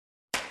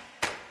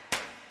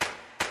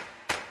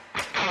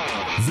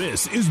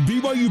This is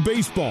BYU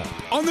Baseball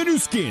on the new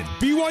skin,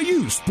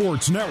 BYU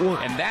Sports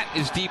Network. And that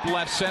is deep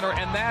left center,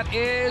 and that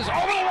is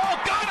over the wall,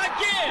 gone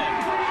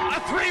again! A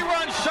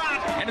 3-run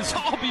shot, and it's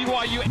all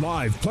BYU.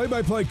 Live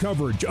play-by-play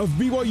coverage of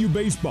BYU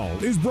Baseball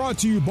is brought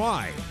to you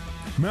by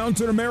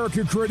Mountain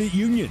America Credit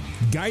Union,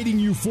 guiding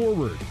you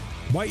forward.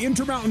 By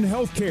Intermountain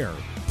Healthcare,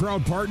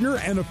 proud partner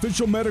and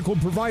official medical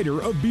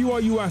provider of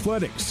BYU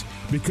Athletics,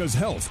 because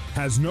health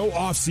has no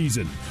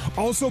off-season.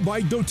 Also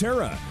by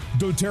doTERRA.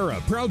 doTERRA,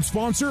 proud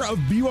sponsor of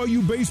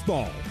BYU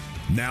Baseball.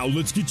 Now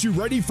let's get you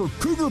ready for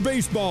Cougar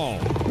Baseball.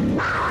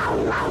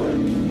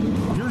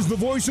 Here's the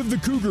voice of the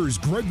Cougars,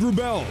 Greg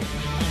Wrubell.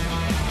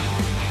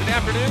 Good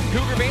afternoon,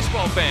 Cougar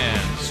baseball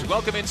fans.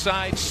 Welcome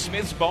inside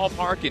Smith's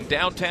Ballpark in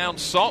downtown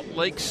Salt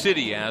Lake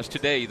City, as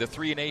today the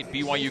 3-8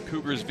 BYU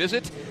Cougars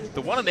visit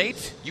the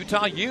 1-8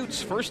 Utah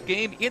Utes. First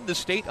game in the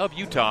state of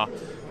Utah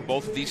for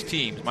both of these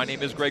teams. My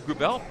name is Greg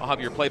Wrubell. I'll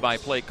have your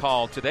play-by-play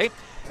call today.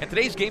 And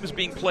today's game is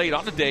being played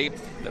on a day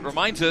that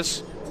reminds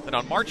us that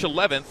on March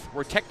 11th,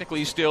 we're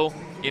technically still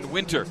in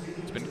winter.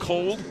 It's been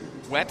cold,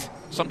 wet,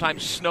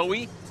 sometimes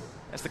snowy.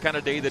 That's the kind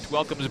of day that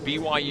welcomes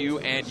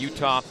BYU and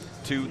Utah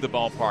to the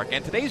ballpark.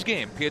 And today's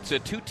game pits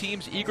two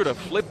teams eager to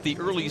flip the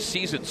early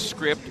season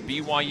script.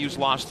 BYU's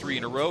lost 3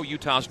 in a row.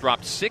 Utah's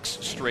dropped 6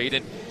 straight.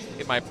 And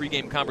in my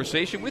pregame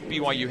conversation with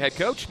BYU head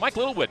coach Mike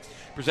Littlewood,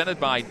 presented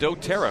by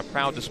doTERRA,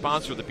 proud to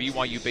sponsor the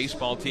BYU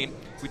baseball team,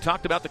 we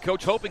talked about the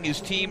coach hoping his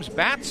team's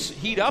bats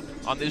heat up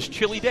on this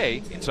chilly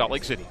day in Salt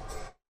Lake City.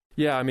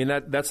 Yeah, I mean,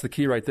 that's the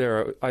key right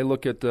there. I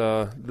look at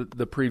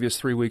the previous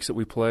 3 weeks that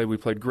we played. We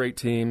played great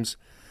teams,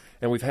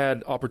 and we've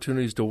had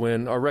opportunities to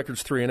win. Our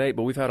record's 3-8,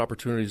 but we've had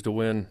opportunities to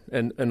win,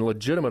 and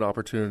legitimate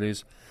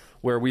opportunities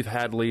where we've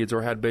had leads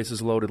or had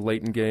bases loaded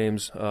late in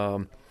games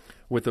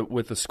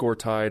with the score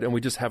tied, and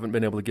we just haven't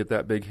been able to get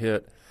that big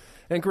hit.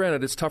 And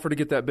granted, it's tougher to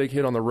get that big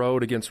hit on the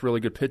road against really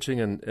good pitching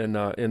and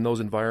in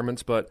those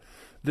environments, but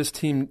this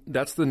team,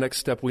 that's the next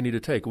step we need to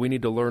take. We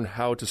need to learn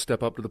how to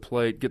step up to the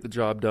plate, get the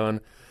job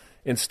done,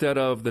 instead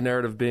of the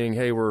narrative being,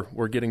 hey,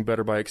 we're getting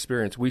better by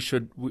experience. We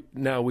should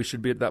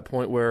be at that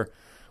point where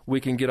we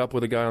can get up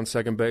with a guy on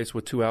second base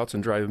with 2 outs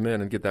and drive him in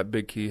and get that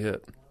big key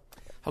hit.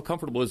 How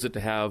comfortable is it to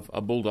have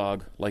a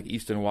Bulldog like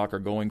Easton Walker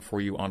going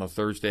for you on a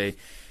Thursday?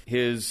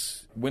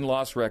 His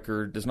win-loss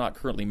record does not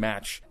currently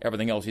match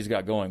everything else he's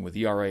got going with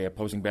ERA,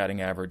 opposing batting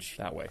average,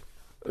 that way.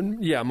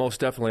 Yeah, most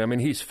definitely. I mean,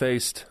 he's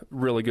faced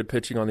really good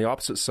pitching on the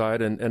opposite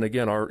side, and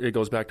again, it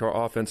goes back to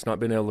our offense not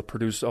being able to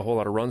produce a whole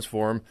lot of runs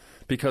for him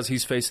because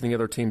he's facing the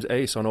other team's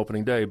ace on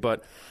opening day.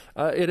 But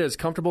it is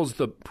comfortable is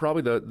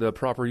probably the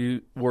proper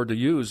word to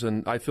use,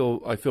 and I feel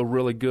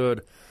really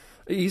good.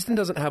 Easton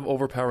doesn't have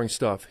overpowering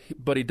stuff,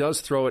 but he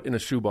does throw it in a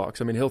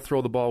shoebox. I mean, he'll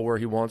throw the ball where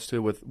he wants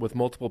to with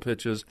multiple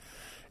pitches,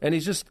 and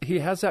he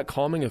has that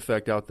calming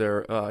effect out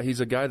there. He's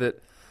a guy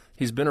that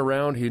he's been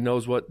around. He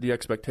knows what the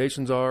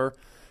expectations are,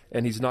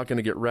 and he's not going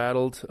to get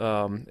rattled.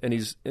 And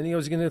he's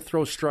going to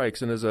throw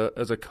strikes. And as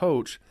a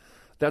coach,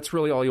 that's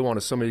really all you want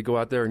is somebody to go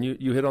out there and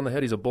you hit on the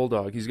head. He's a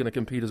bulldog. He's going to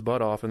compete his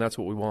butt off, and that's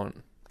what we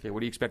want. Okay,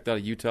 what do you expect out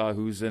of Utah,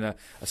 who's in a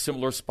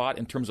similar spot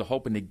in terms of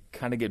hoping to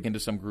kind of get into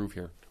some groove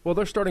here? Well,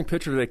 their starting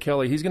pitcher today,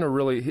 Kelly, he's going to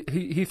really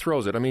he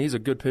throws it. I mean, he's a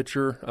good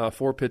pitcher,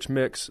 4-pitch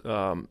mix,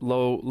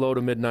 low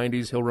to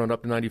mid-90s. He'll run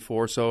up to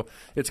 94. So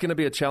it's going to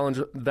be a challenge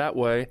that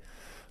way.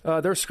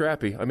 They're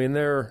scrappy. I mean,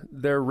 their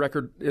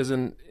record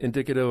isn't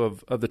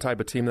indicative of the type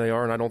of team they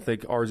are, and I don't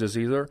think ours is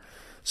either.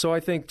 So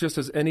I think just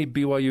as any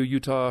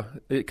BYU-Utah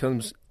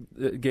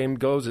game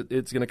goes,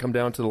 it's going to come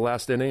down to the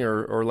last inning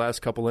or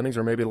last couple innings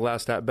or maybe the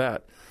last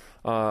at-bat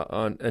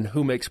and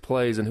who makes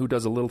plays and who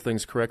does the little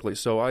things correctly.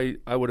 So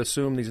I would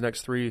assume these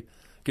next 3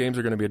 games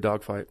are going to be a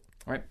dogfight.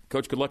 All right,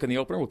 Coach, good luck in the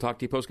opener. We'll talk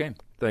to you post-game.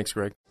 Thanks,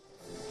 Greg.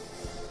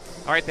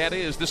 All right, that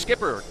is the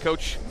skipper,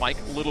 Coach Mike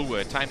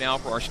Littlewood. Time now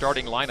for our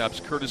starting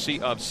lineups, courtesy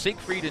of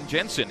Siegfried and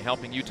Jensen,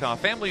 helping Utah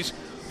families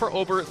for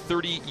over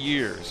 30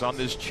 years. On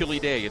this chilly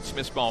day at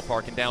Smith's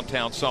Ballpark in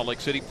downtown Salt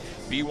Lake City,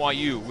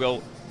 BYU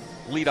will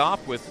lead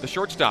off with the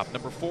shortstop,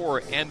 number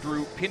 4,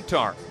 Andrew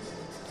Pintar.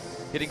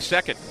 Hitting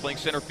second, playing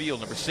center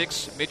field, number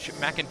 6, Mitch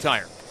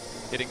McIntyre.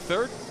 Hitting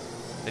third,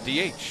 the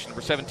DH,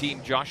 number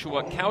 17,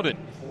 Joshua Cowden.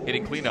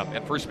 Hitting cleanup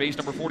at first base,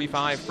 number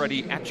 45,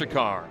 Freddie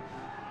Achikar.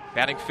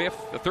 Batting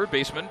fifth, the third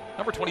baseman,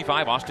 number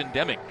 25, Austin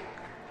Deming.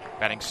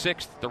 Batting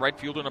sixth, the right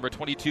fielder, number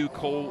 22,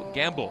 Cole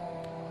Gamble.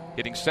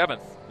 Hitting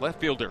seventh, left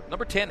fielder,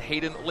 number 10,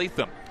 Hayden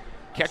Latham.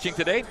 Catching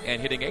today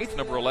and hitting eighth,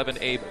 number 11,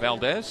 Abe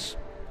Valdez.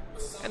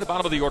 And the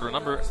bottom of the order,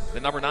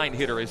 the number 9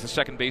 hitter is the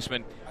second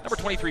baseman, number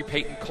 23,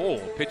 Peyton Cole.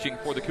 Pitching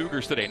for the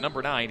Cougars today,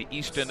 number 9,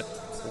 Easton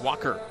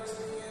Walker.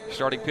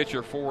 Starting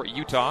pitcher for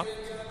Utah,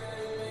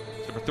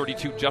 number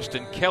 32,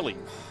 Justin Kelly.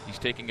 He's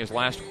taking his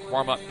last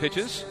warm-up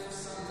pitches.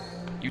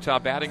 Utah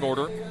batting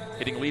order,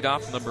 hitting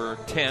leadoff, number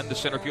 10, the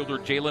center fielder,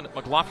 Jalen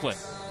McLaughlin.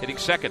 Hitting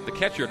second, the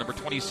catcher, number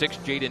 26,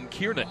 Jaden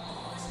Kiernan.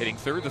 Hitting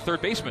third, the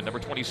third baseman, number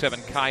 27,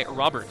 Kai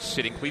Roberts.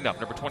 Hitting cleanup,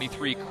 number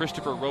 23,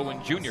 Christopher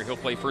Rowan Jr. He'll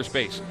play first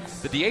base.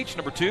 The DH,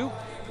 number 2,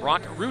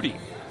 Brock Rudy.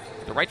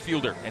 the right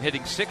fielder. And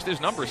hitting 6th is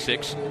number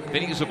 6,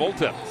 Vinny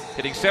Zavolta.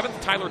 Hitting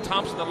 7th, Tyler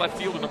Thompson, the left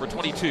fielder, number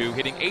 22.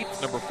 Hitting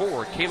 8th, number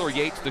 4, Kaylor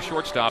Yates, the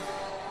shortstop.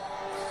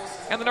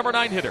 And the number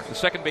 9 hitter, the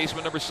second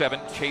baseman, number 7,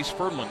 Chase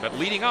Ferdland. But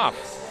leading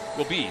off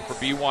will be for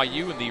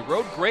BYU in the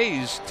Road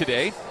Grays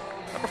today,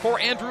 number 4,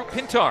 Andrew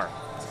Pintar,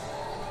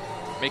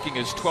 making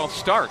his 12th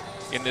start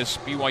in this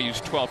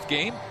BYU's 12th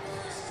game.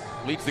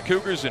 Leads the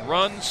Cougars in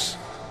runs,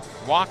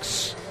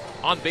 walks,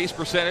 on-base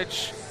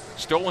percentage,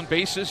 stolen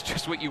bases,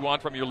 just what you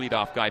want from your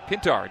leadoff guy.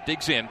 Pintar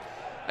digs in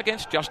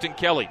against Justin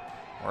Kelly.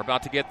 We're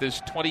about to get this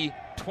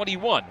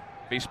 2021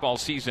 baseball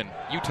season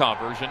Utah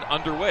version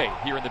underway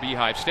here in the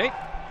Beehive State.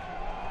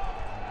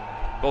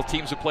 Both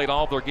teams have played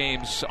all of their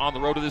games on the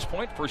road to this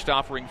point. First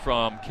offering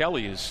from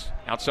Kelly is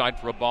outside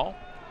for a ball.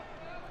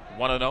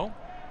 1-0.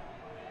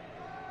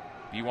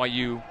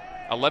 BYU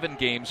 11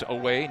 games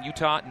away, and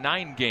Utah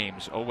 9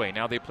 games away.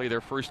 Now they play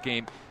their first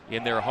game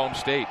in their home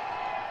state.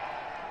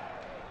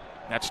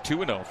 That's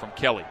 2-0 from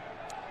Kelly.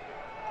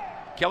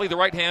 Kelly, the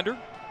right-hander,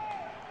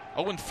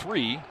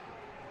 0-3.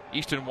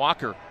 Easton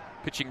Walker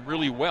pitching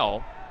really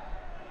well,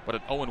 but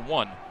at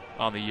 0-1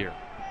 on the year.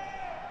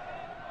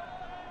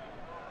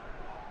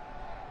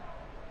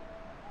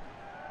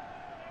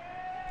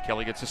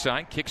 Kelly gets a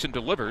sign, kicks and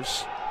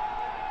delivers.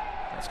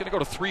 That's going to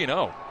go to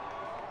 3-0.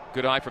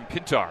 Good eye from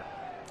Pintar.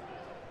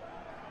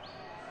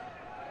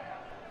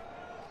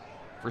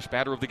 First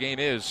batter of the game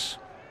is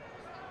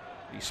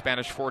the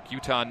Spanish Fork,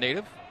 Utah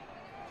native,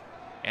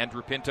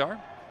 Andrew Pintar.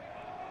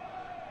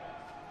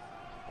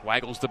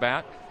 Waggles the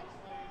bat.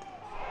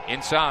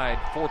 Inside,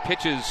 4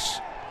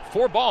 pitches,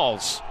 4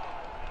 balls.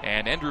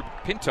 And Andrew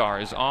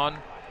Pintar is on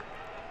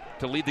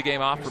to lead the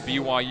game off for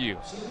BYU.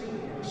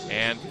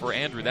 And for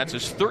Andrew, that's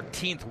his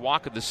 13th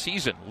walk of the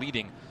season,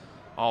 leading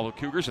all the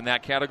Cougars in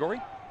that category.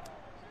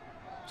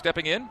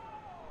 Stepping in,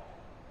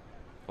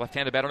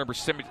 left-handed batter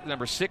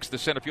number 6, the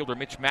center fielder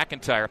Mitch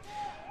McIntyre.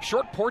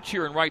 Short porch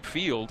here in right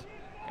field,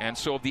 and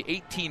so of the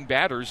 18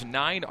 batters,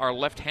 9 are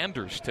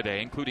left-handers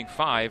today, including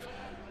 5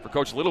 for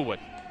Coach Littlewood.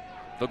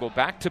 They'll go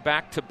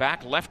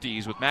back-to-back-to-back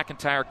lefties with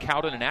McIntyre,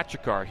 Cowden, and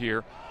Achikar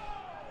here.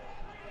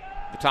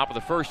 The top of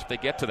the first if they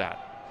get to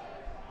that.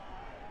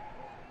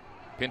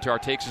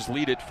 Pintar takes his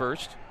lead at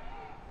first.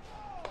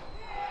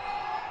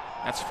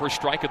 That's the first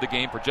strike of the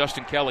game for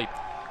Justin Kelly.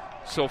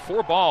 So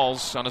 4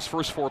 balls on his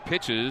first 4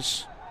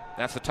 pitches.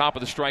 That's the top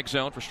of the strike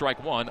zone for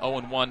strike 1.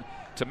 0-1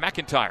 to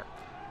McIntyre.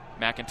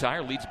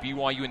 McIntyre leads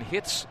BYU in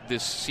hits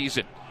this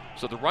season.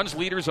 So the runs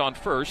leader is on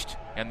first,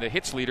 and the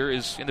hits leader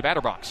is in the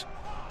batter box.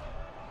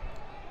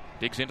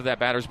 Digs into that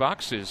batter's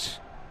box as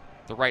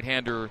the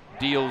right-hander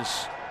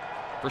deals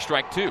for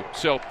strike 2.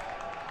 So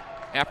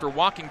after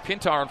walking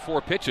Pintar on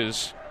 4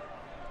 pitches,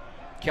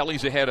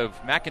 Kelly's ahead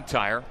of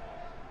McIntyre,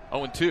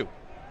 0-2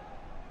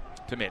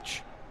 to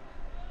Mitch.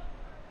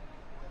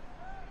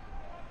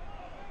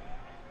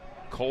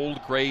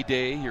 Cold, gray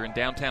day here in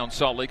downtown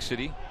Salt Lake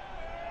City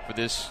for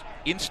this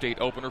in-state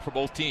opener for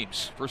both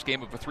teams. First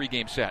game of a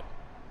 3-game set.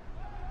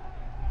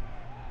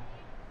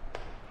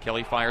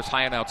 Kelly fires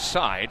high and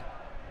outside.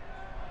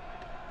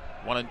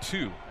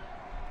 1-2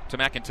 to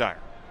McIntyre.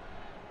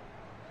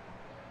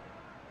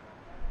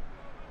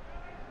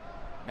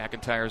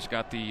 McIntyre's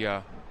got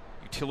the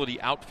utility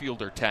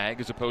outfielder tag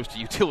as opposed to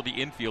utility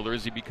infielder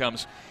as he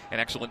becomes an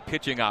excellent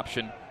pitching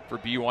option for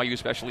BYU,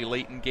 especially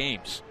late in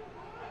games.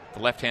 The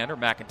left-hander,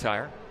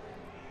 McIntyre,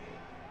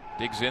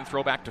 digs in,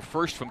 throw back to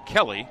first from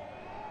Kelly.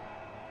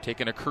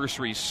 Taking a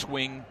cursory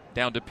swing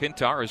down to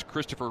Pintar as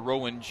Christopher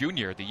Rowan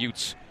Jr., the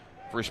Utes'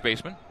 first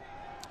baseman.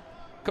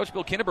 Coach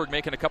Bill Kinneberg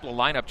making a couple of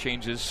lineup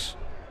changes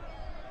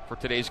for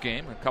today's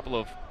game. A couple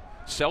of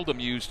seldom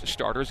used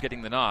starters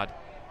getting the nod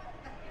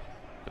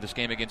for this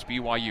game against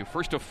BYU.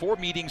 First of 4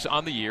 meetings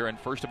on the year and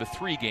first of a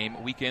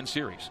 3-game weekend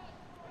series.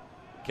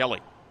 Kelly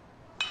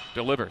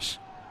delivers.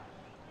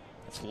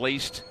 It's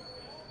laced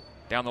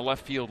down the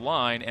left field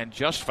line and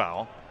just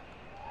foul.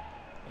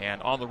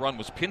 And on the run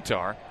was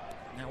Pintar.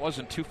 That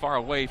wasn't too far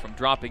away from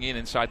dropping in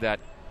inside that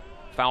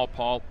foul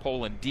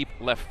pole in deep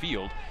left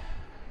field.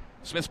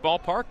 Smith's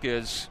Ballpark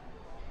is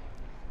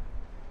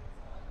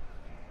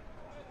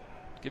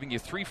giving you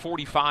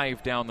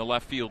 345 down the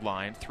left field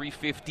line,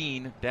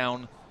 315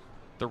 down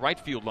the right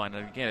field line.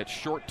 And again, it's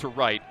short to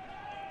right,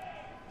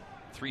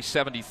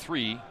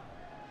 373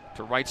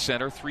 to right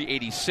center,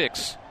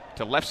 386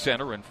 to left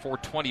center, and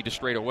 420 to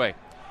straight away.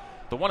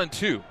 The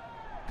 1-2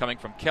 coming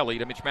from Kelly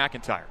to Mitch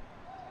McIntyre.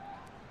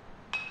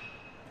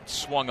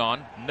 Swung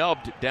on,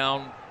 nubbed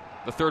down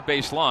the third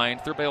base line.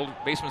 Third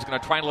baseman's going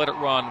to try and let it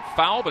run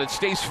foul, but it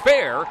stays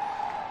fair,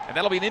 and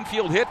that'll be an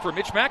infield hit for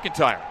Mitch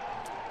McIntyre.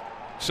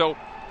 So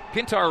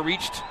Pintar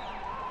reached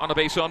on a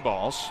base on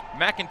balls.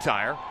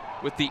 McIntyre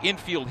with the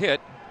infield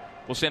hit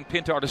will send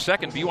Pintar to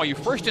second. BYU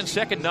first and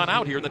second, none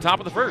out here in the top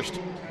of the first.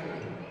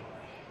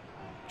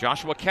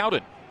 Joshua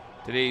Cowden,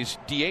 today's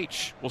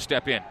DH, will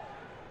step in.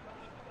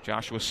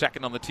 Joshua's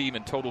second on the team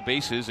in total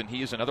bases, and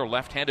he is another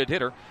left-handed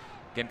hitter.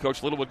 Again,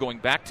 Coach Littlewood going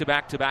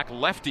back-to-back-to-back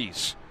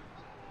lefties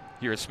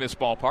here at Smith's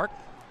Ballpark.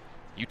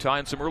 Utah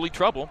in some early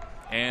trouble.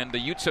 And the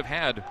Utes have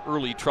had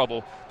early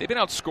trouble. They've been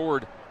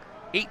outscored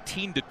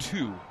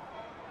 18-2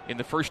 in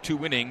the first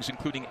 2 innings,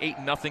 including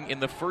 8-0 in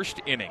the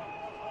first inning.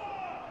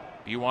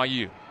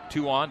 BYU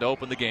 2 on to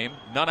open the game,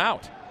 none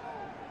out.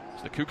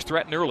 So the Cougs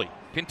threaten early.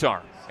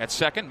 Pintar at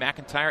second,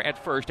 McIntyre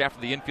at first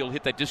after the infield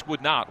hit that just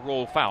would not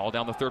roll foul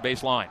down the third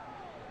base line.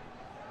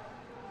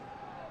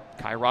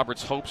 Kai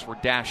Roberts' hopes were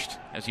dashed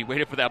as he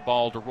waited for that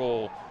ball to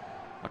roll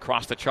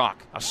across the chalk.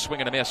 A swing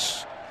and a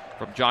miss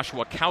from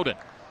Joshua Cowden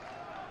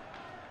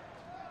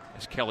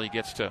as Kelly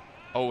gets to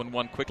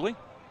 0-1 quickly.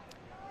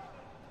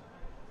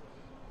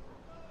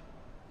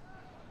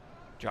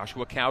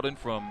 Joshua Cowden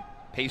from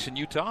Payson,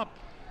 Utah.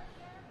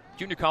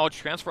 Junior college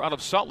transfer out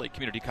of Salt Lake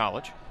Community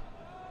College.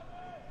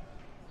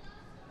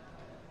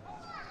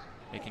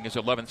 Making his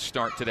 11th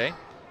start today.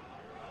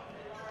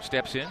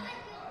 Steps in,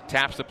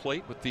 taps the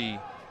plate with the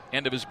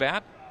end of his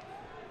bat.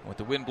 With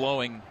the wind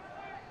blowing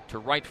to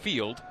right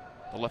field,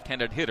 the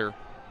left-handed hitter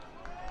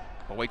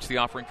awaits the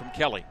offering from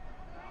Kelly.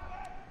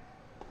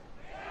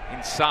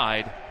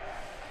 Inside,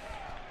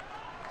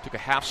 took a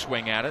half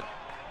swing at it.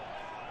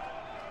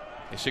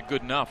 They said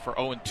good enough for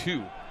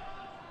 0-2.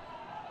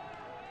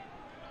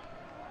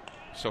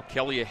 So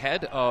Kelly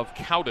ahead of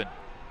Cowden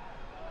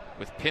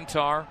with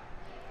Pintar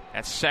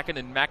at second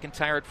and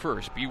McIntyre at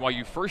first.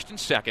 BYU first and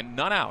second,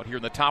 none out here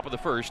in the top of the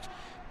first.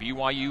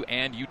 BYU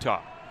and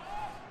Utah.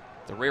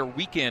 The rare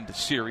weekend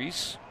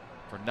series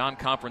for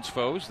non-conference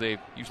foes. They've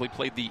usually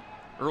played the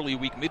early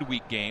week,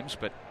 midweek games,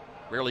 but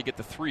rarely get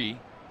the 3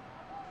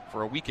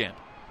 for a weekend.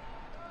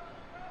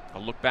 A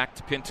look back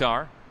to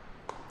Pintar.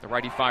 The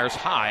righty fires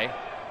high,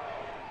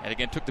 and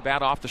again took the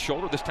bat off the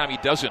shoulder. This time he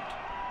doesn't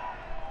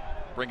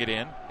bring it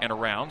in and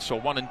around. So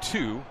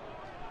 1-2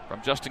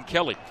 from Justin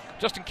Kelly.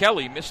 Justin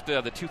Kelly missed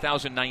the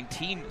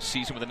 2019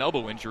 season with an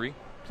elbow injury.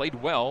 Played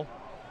well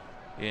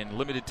in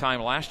limited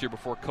time last year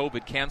before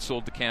COVID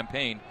canceled the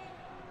campaign.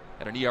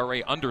 At an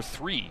ERA under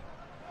 3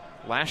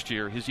 last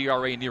year. His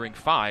ERA nearing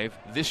 5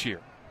 this year.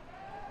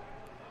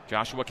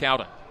 Joshua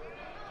Cowden,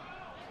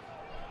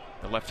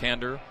 the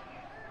left-hander,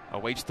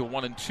 awaits the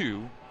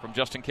 1-2 from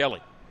Justin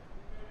Kelly.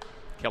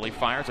 Kelly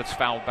fires. That's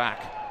fouled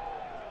back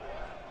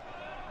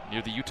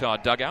near the Utah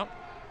dugout.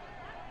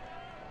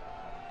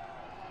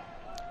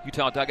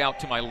 Utah dugout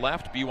to my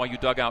left,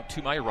 BYU dugout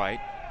to my right.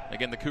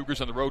 Again, the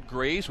Cougars on the road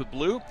grays with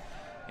blue,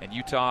 and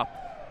Utah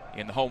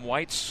in the home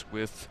whites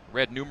with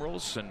red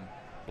numerals and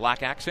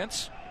black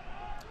accents.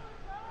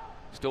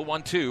 Still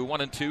 1-2,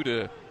 1-2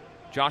 to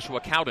Joshua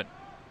Cowden.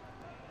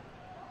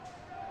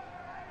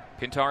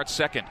 Pintar at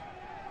second,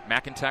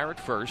 McIntyre at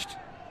first.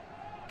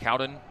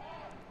 Cowden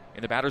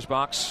in the batter's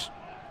box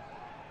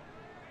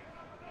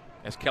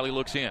as Kelly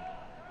looks in.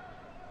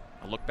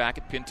 A look back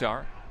at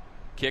Pintar.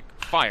 Kick,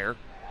 fire,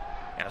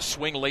 and a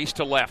swing lace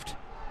to left.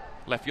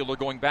 Left fielder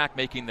going back,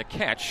 making the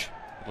catch.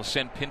 It'll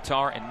send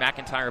Pintar and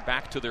McIntyre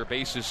back to their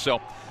bases.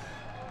 So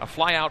a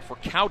fly out for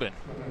Cowden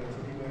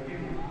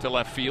to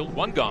left field.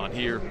 1 gone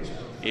here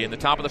in the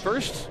top of the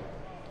first.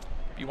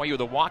 BYU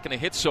with a walk and a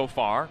hit so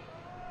far.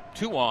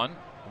 2 on,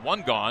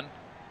 1 gone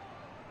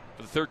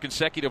for the third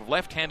consecutive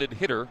left-handed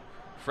hitter,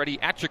 Freddie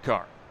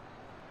Achikar,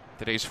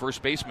 today's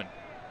first baseman.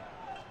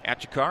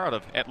 Achikar out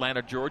of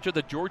Atlanta, Georgia,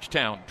 the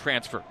Georgetown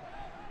transfer.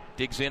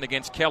 Digs in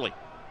against Kelly.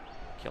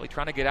 Kelly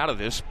trying to get out of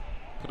this.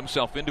 Put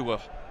himself into a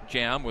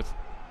jam with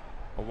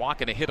a walk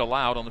and a hit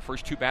allowed on the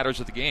first 2 batters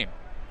of the game.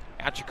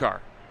 Achikar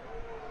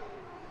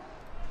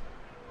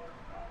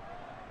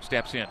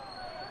steps in.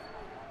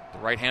 The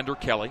right-hander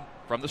Kelly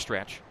from the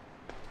stretch.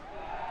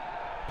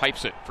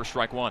 Pipes it for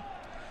strike 1.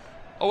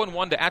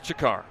 0-1 to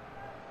Achikar.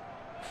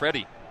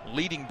 Freddie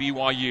leading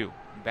BYU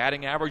in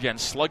batting average and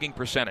slugging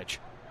percentage.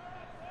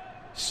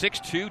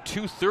 6'2",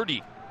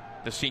 230,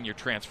 the senior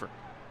transfer.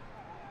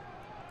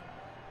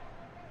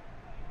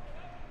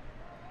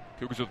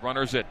 Cougars with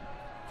runners at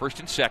first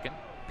and second.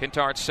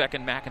 Pintar at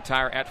second,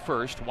 McIntyre at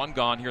first. 1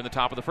 gone here in the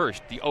top of the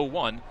first. The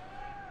 0-1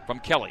 from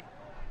Kelly.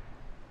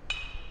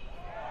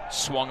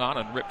 Swung on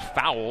and ripped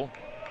foul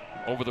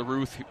over the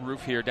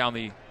roof here down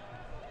the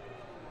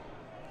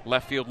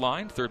left field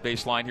line, third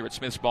base line here at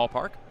Smith's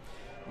Ballpark.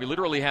 We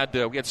literally had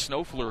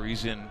snow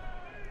flurries in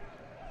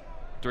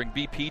during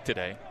BP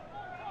today.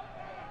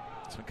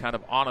 It's been kind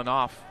of on and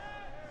off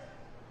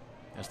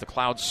as the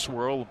clouds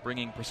swirl,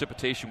 bringing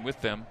precipitation with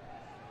them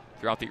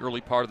throughout the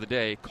early part of the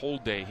day.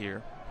 Cold day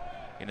here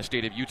in the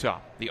state of Utah.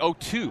 The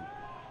 0-2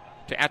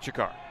 to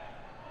Achikar.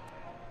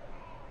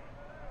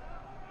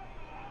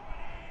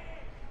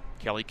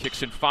 Kelly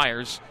kicks and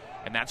fires,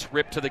 and that's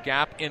ripped to the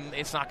gap. And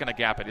it's not going to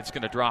gap it. It's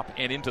going to drop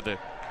and into the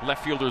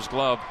left fielder's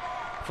glove.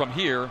 From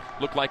here,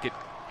 looked like it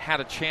had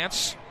a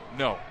chance.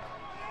 No.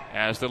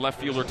 As the left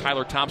fielder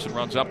Tyler Thompson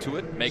runs up to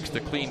it, makes the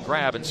clean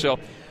grab. And so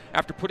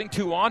after putting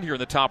 2 on here in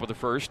the top of the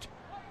first,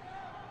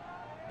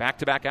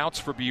 back-to-back outs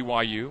for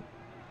BYU,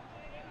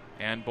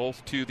 and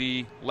both to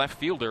the left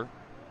fielder,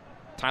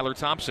 Tyler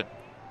Thompson.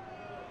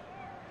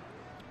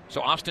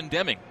 So Austin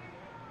Deming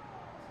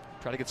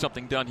try to get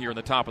something done here in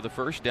the top of the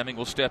first. Deming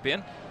will step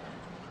in.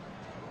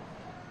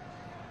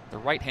 The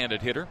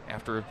right-handed hitter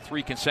after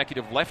 3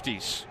 consecutive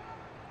lefties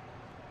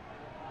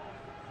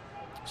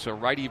So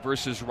righty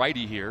versus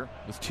righty here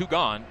with 2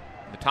 gone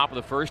in the top of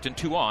the first and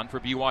 2 on for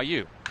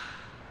BYU.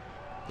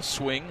 The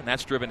swing, and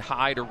that's driven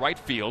high to right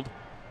field.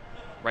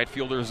 Right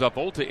fielder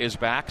Zavolta is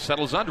back,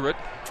 settles under it,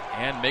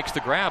 and makes the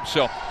grab.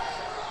 So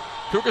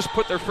Cougars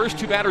put their first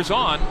 2 batters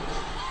on,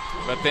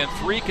 but then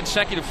 3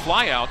 consecutive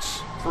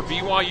flyouts for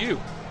BYU.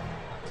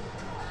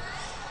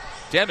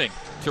 Deming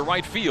to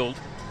right field,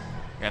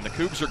 and the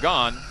Cougs are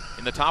gone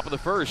in the top of the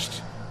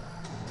first.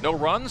 No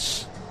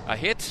runs, a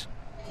hit,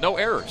 no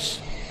errors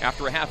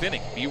after a half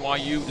inning.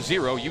 BYU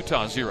 0,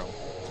 Utah 0.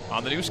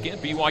 On the new skin,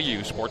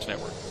 BYU Sports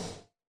Network.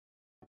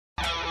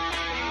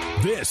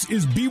 This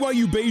is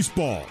BYU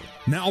Baseball.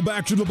 Now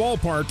back to the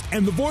ballpark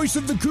and the voice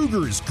of the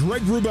Cougars,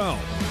 Greg Wrubell.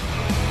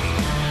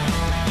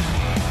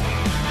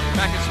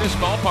 Back at Smith's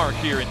Ballpark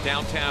here in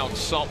downtown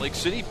Salt Lake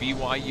City,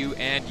 BYU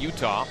and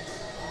Utah.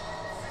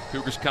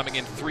 Cougars coming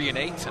in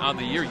 3-8 on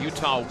the year.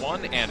 Utah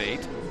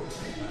 1-8.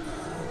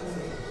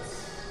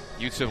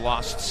 Utes have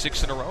lost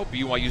 6 in a row.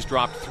 BYU's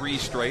dropped 3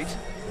 straight.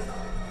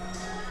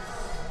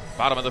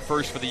 Bottom of the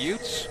first for the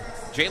Utes.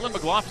 Jalen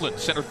McLaughlin,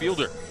 center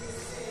fielder,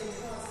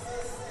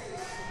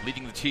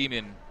 leading the team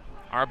in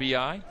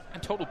RBI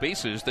and total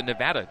bases, the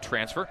Nevada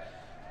transfer.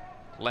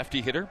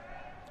 Lefty hitter.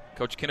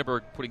 Coach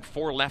Kinneberg putting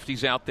 4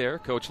 lefties out there.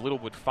 Coach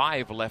Littlewood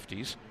 5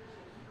 lefties.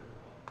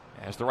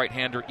 As the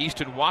right-hander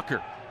Easton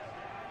Walker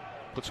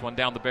puts one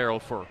down the barrel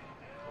for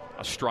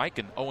a strike,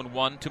 and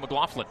 0-1 to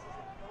McLaughlin.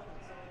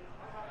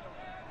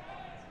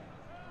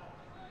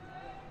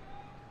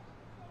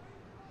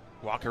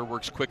 Walker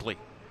works quickly.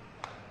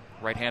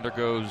 Right-hander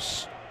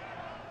goes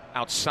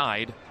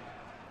outside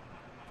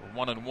for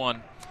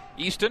 1-1.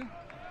 Easton,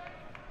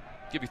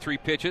 give you 3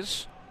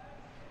 pitches.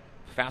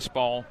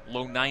 Fastball,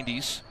 low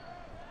 90s.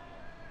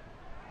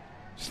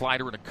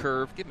 Slider and a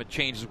curve. Give him a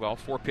change as well.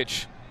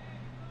 4-pitch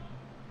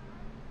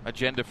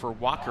agenda for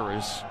Walker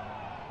as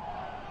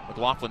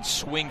McLaughlin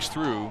swings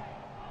through.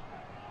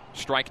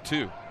 Strike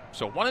 2.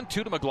 So 1-2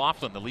 to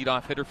McLaughlin, the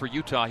leadoff hitter for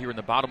Utah here in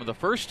the bottom of the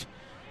first.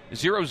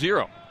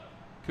 0-0.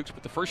 Cougs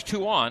put the first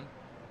 2 on.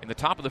 In the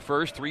top of the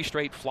first, 3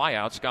 straight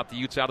flyouts got the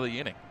Utes out of the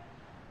inning.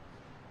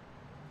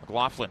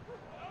 McLaughlin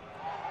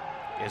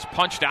is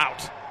punched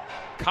out.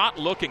 Caught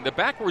looking. The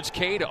backwards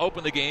K to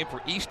open the game for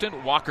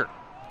Easton Walker.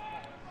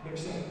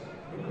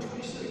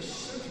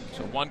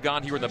 So 1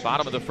 gone here in the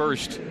bottom of the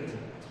first.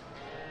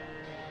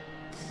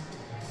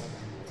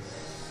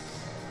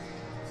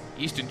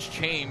 Easton's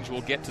change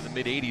will get to the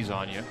mid-80s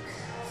on you.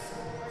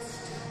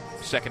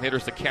 Second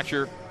hitter's the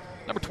catcher,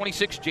 number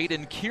 26,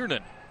 Jaden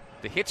Kiernan,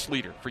 the hits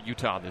leader for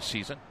Utah this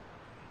season.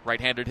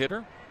 Right-handed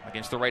hitter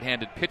against the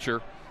right-handed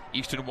pitcher,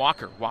 Easton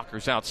Walker.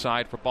 Walker's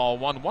outside for ball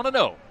 1.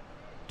 1-0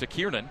 to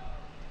Kiernan.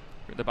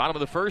 We're at the bottom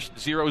of the first,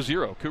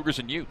 0-0. Cougars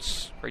and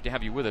Utes. Great to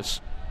have you with us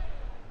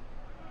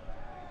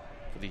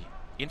for the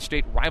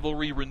in-state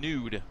rivalry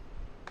renewed.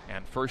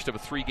 And first of a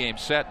 3-game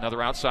set,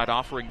 another outside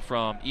offering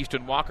from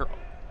Easton Walker.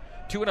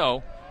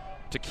 2-0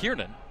 to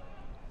Kiernan.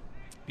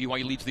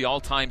 BYU leads the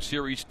all-time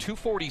series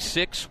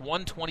 246,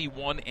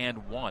 121,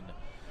 and 1.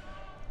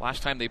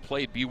 Last time they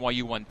played,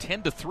 BYU won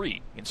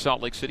 10-3 in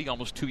Salt Lake City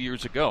almost 2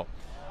 years ago.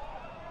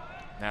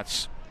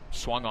 That's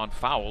swung on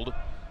fouled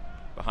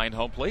behind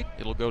home plate.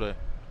 It'll go to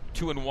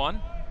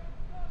 2-1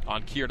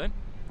 on Kiernan.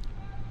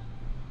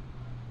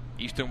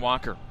 Easton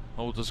Walker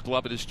holds his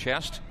glove at his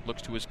chest,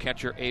 looks to his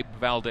catcher Abe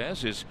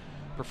Valdez, his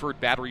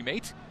preferred battery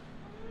mate.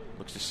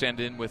 Looks to send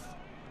in with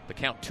the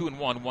count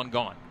 2-1, 1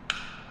 gone.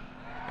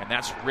 And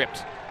that's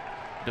ripped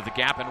into the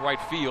gap in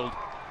right field.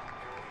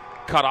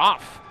 Cut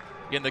off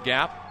in the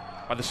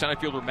gap by the center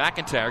fielder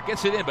McIntyre.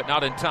 Gets it in, but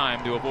not in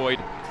time to avoid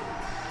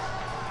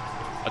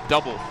a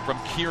double from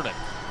Kiernan.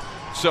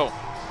 So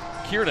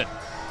Kiernan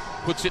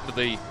puts it into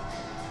the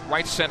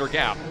right center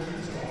gap.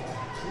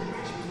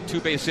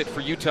 2-base hit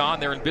for Utah,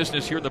 and they're in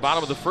business here in the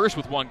bottom of the first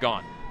with 1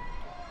 gone.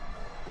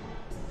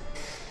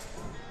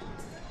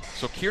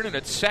 So Kiernan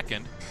at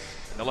second,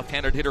 and the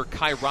left-handed hitter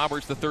Kai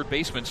Roberts, the third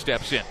baseman,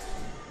 steps in.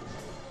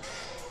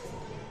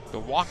 The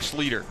walks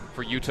leader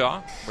for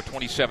Utah, number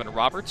 27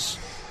 Roberts,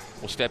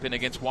 will step in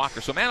against Walker.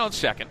 So man on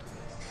second.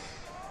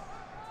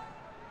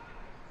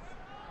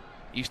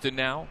 Easton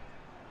now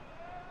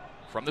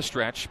from the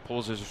stretch,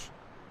 pulls his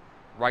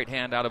right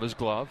hand out of his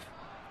glove,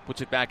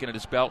 puts it back into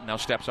his belt, and now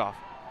steps off.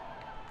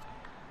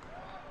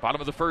 Bottom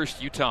of the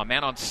first, Utah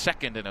man on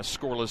second in a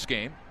scoreless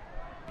game.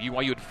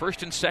 BYU at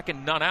first and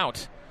second, none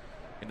out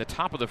in the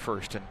top of the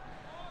first. And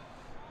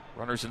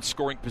runners in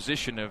scoring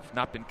position have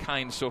not been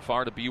kind so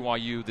far to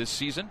BYU this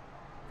season.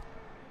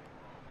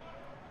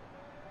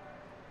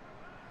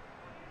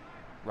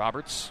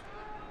 Roberts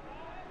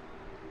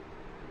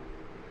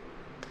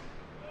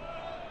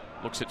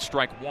looks at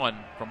strike 1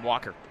 from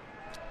Walker.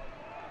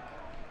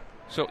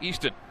 So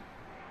Easton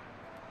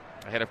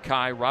ahead of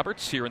Kai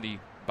Roberts here in the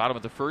bottom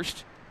of the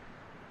first.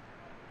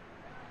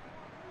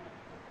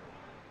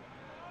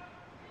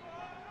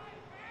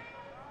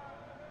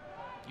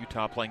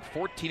 Utah playing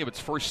 14 of its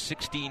first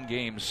 16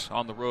 games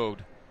on the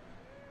road.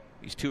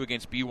 These 2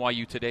 against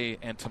BYU today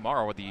and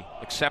tomorrow are the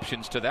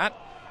exceptions to that.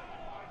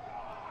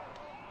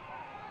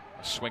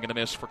 Swing and a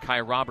miss for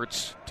Kai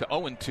Roberts to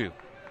 0-2.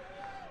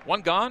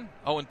 One gone,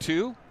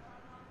 0-2.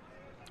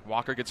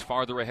 Walker gets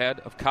farther ahead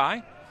of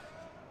Kai.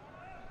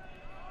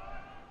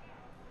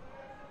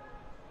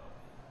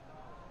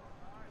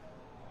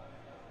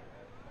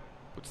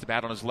 Puts the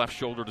bat on his left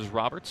shoulder to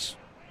Roberts.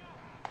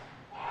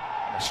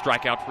 And a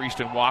strikeout for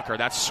Easton Walker.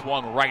 That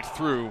swung right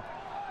through.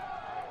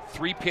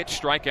 3-pitch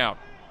strikeout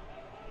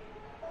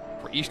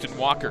for Easton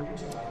Walker.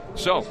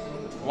 So,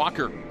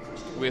 Walker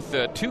with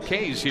 2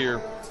 Ks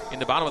here in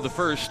the bottom of the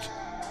first.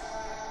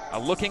 A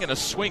looking and a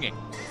swinging.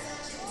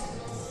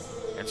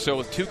 And so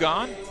with 2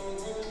 gone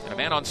and a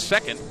man on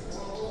second,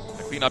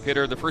 the cleanup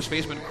hitter, the first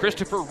baseman,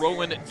 Christopher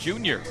Rowan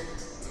Jr.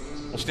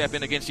 will step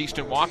in against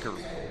Easton Walker.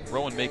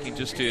 Rowan making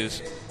just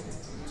his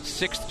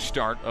 6th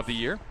start of the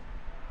year.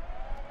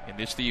 And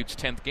this the Utes'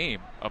 10th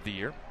game of the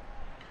year.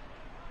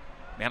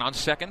 Man on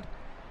second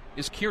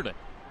is Kiernan.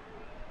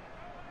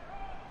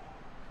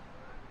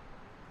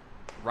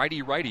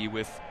 Righty-righty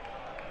with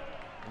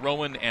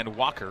Rowan and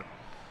Walker.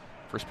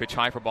 First pitch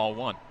high for ball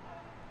 1.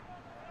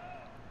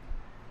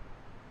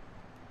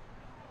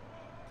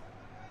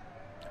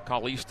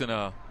 Call Easton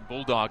a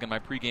bulldog in my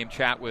pregame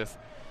chat with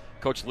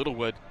Coach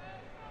Littlewood.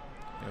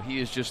 You know, he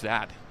is just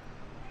that.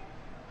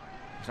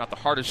 He's not the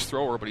hardest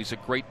thrower, but he's a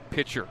great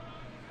pitcher.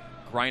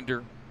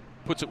 Grinder,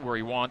 puts it where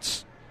he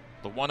wants.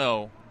 The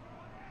 1-0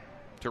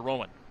 to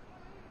Rowan.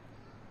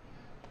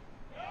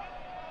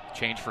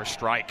 Change for a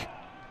strike.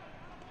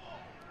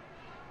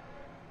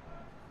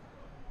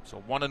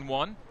 So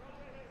 1-1.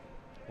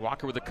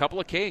 Walker with a couple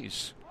of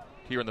Ks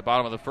here in the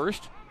bottom of the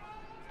first.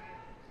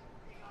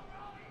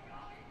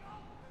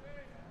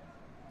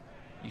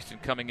 Easton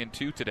coming in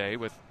 2 today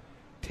with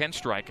 10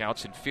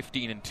 strikeouts in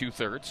 15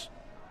 2/3.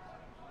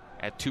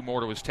 Add 2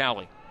 more to his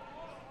tally.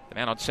 The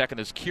man on second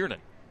is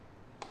Kiernan.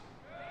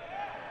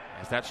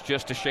 As that's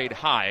just a shade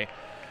high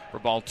for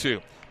ball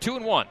 2.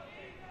 2-1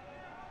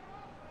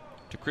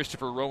 to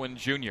Christopher Rowan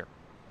Jr.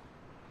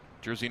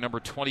 Jersey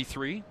number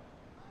 23.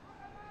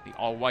 The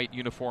all-white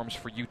uniforms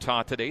for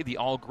Utah today. The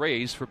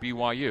all-grays for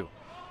BYU.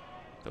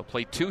 They'll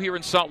play 2 here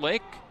in Salt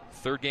Lake.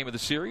 3rd game of the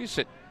series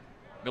at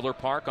Miller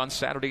Park on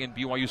Saturday in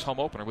BYU's home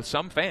opener with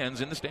some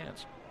fans in the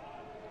stands.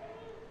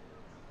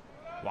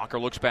 Walker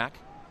looks back.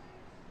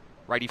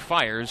 Righty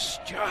fires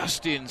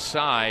just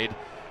inside.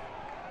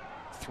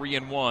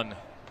 3-1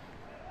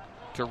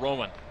 to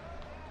Rowan.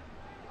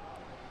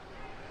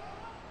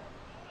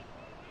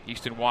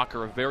 Easton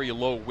Walker, a very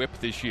low whip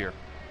this year.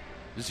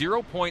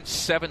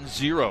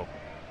 0.70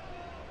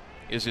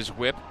 is his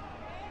whip.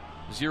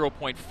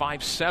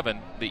 0.57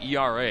 the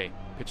ERA.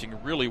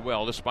 Pitching really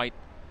well despite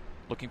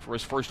looking for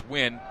his first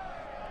win.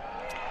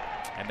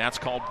 And that's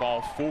called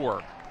ball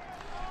 4.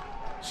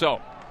 So,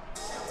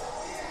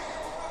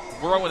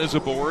 Rowan is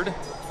aboard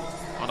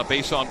on a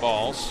base on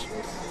balls.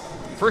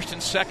 First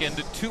and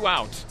second, 2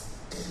 out.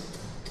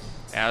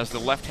 As the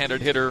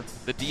left-handed hitter,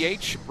 the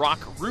DH, Brock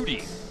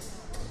Rudy,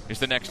 is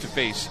the next to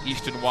face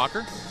Easton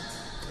Walker.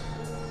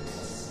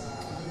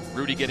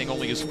 Rudy getting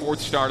only his 4th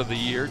start of the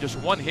year. Just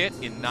 1 hit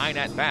in 9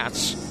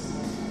 at-bats.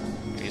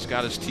 And he's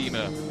got his team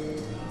in a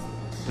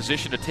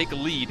position to take a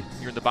lead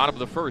here in the bottom of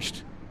the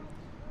first.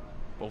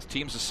 Both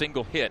teams a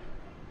single hit.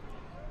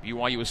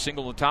 BYU a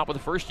single on the top of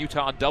the first.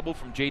 Utah a double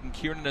from Jaden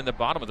Kiernan in the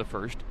bottom of the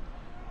first.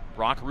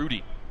 Brock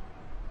Rudy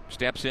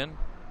steps in.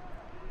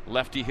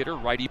 Lefty hitter,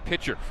 righty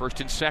pitcher.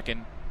 First and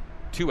second.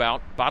 2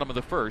 out, bottom of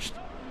the first.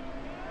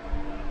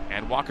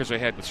 And Walker's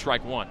ahead with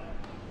strike 1.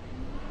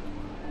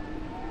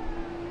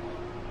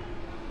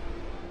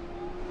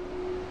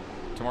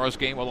 Tomorrow's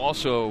game will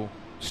also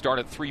start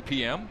at 3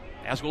 p.m.,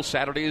 as will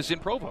Saturday's in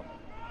Provo.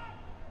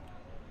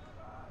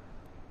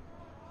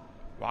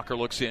 Walker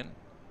looks in,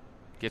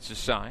 gets his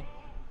sign,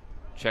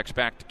 checks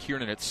back to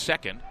Kiernan at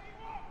second.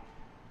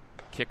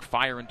 Kick,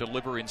 fire, and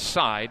deliver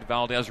inside.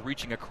 Valdez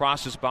reaching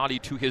across his body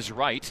to his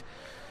right.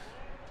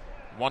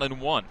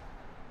 1-1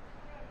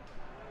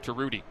 to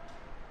Rudy.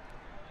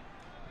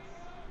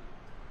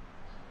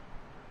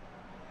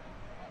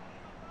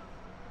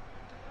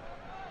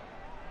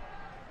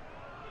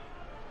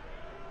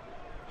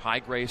 High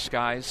gray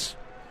skies.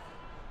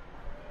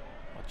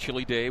 A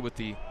chilly day with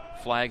the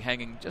flag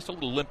hanging just a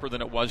little limper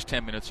than it was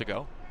 10 minutes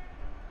ago.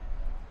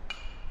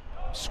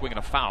 Swinging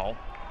a foul.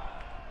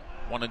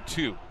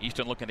 1-2.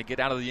 Easton looking to get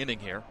out of the inning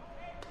here.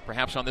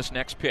 Perhaps on this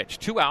next pitch.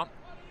 2 out.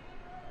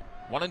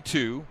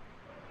 1-2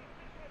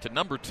 to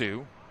number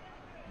 2,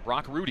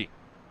 Brock Rudy.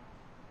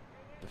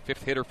 The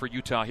 5th hitter for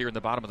Utah here in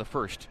the bottom of the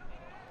first.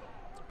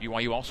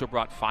 BYU also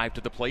brought 5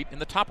 to the plate in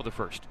the top of the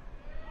first.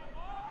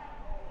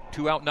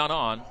 2 out, none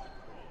on.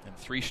 And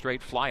 3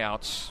 straight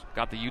flyouts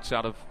got the Utes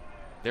out of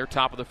their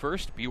top of the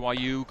first.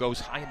 BYU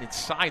goes high and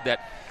inside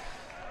that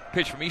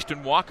pitch from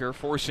Easton Walker,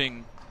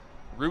 forcing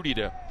Rudy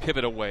to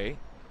pivot away.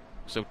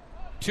 So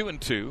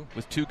 2-2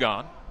 with 2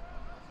 gone.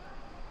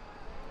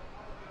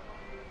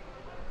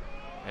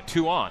 And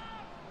 2 on.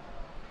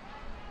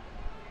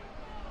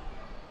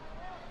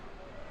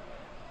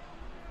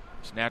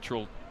 This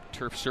natural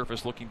turf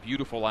surface looking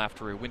beautiful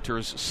after a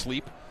winter's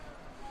sleep.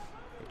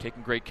 They've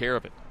taken great care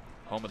of it.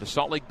 Home of the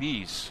Salt Lake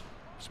Bees.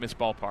 Smith's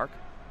Ballpark.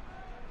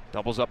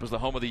 Doubles up as the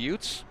home of the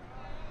Utes.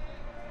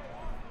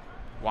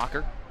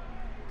 Walker.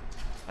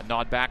 A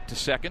nod back to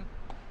second.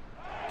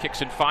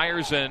 Kicks and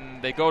fires,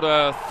 and they go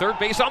to third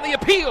base on the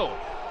appeal.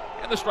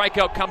 And the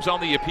strikeout comes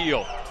on the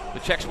appeal. The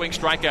check swing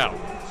strikeout.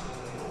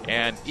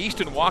 And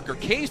Easton Walker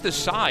K's the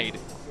side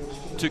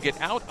to get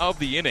out of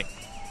the inning.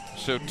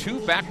 So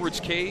 2 backwards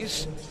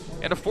Ks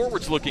and a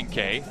forwards-looking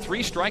K.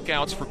 3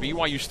 strikeouts for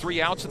BYU's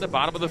 3 outs at the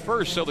bottom of the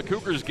first. So the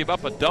Cougars give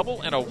up a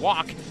double and a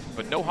walk,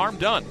 but no harm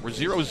done. We're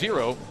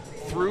 0-0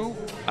 through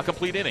a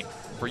complete inning.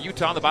 For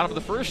Utah in the bottom of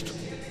the first,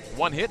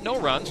 1 hit, no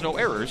runs, no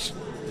errors.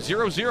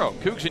 0-0,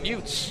 Cougs and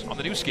Utes on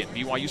the new skin,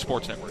 BYU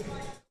Sports Network.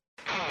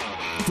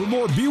 For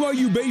more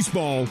BYU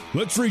baseball,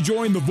 let's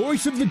rejoin the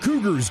voice of the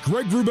Cougars,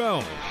 Greg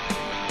Wrubell.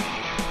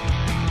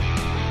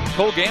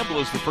 Cole Gamble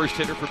is the first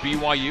hitter for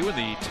BYU in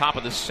the top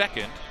of the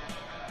second.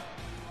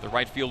 The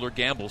right fielder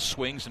Gamble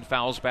swings and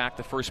fouls back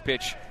the first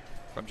pitch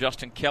from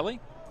Justin Kelly.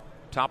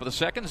 Top of the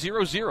second,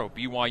 0-0,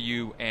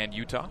 BYU and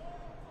Utah.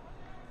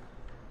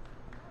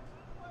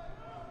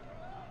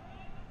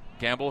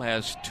 Gamble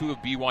has 2 of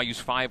BYU's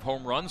 5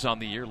 home runs on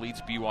the year,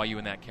 leads BYU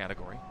in that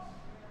category.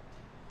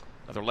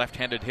 Another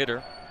left-handed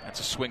hitter.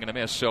 That's a swing and a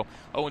miss. So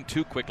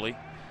 0-2 quickly.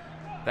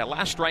 That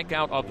last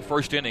strikeout of the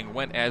first inning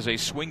went as a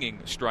swinging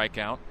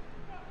strikeout,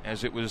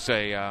 as it was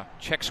a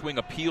check swing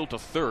appeal to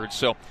third.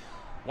 So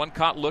 1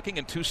 caught looking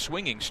and 2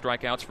 swinging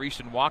strikeouts for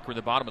Easton Walker in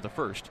the bottom of the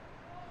first.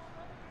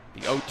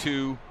 The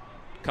 0-2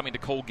 coming to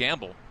Cole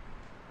Gamble.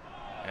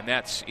 And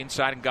that's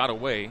inside and got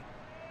away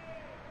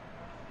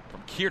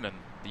from Kiernan,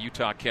 the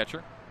Utah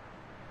catcher.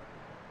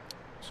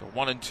 So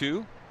 1-2.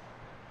 So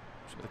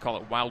they call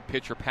it wild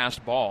pitch or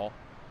passed ball.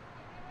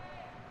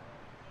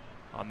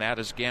 On that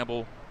as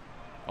Gamble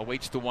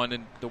awaits the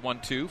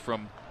 1-2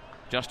 from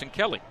Justin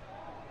Kelly.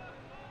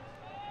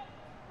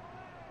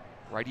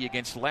 Righty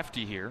against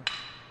lefty here.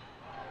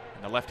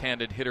 And the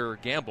left-handed hitter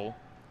Gamble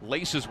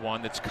laces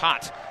one that's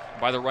caught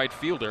by the right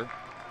fielder,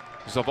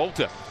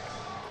 Zavolta.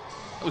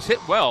 It was hit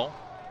well.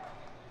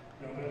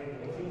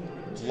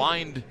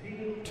 Lined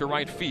to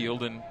right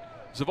field, and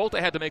Zavolta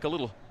had to make a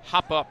little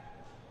hop up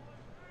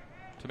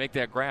to make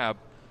that grab.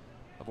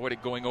 Avoid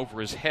it going over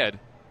his head.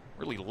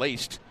 Really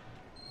laced.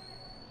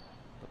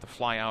 But the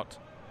fly out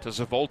to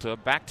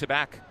Zavolta.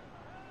 Back-to-back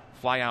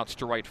flyouts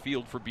to right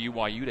field for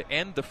BYU to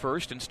end the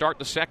first and start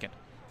the second.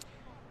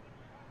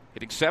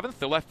 Hitting 7th,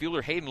 the left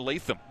fielder Hayden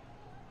Latham,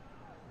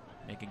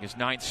 making his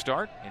 9th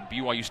start in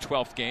BYU's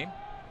 12th game.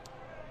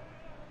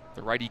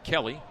 The righty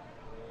Kelly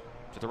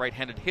to the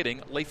right-handed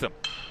hitting Latham.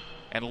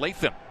 And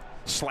Latham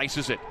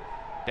slices it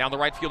down the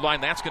right field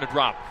line. That's going to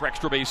drop for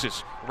extra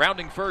bases.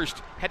 Rounding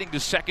first, heading to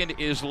second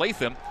is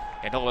Latham,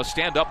 and he'll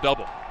stand-up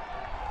double.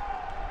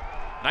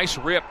 Nice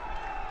rip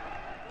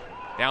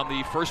down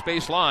the first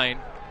base line.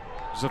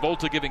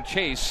 Zavolta giving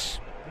chase.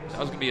 That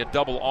was going to be a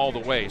double all the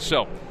way.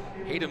 So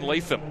Hayden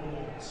Latham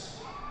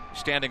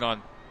standing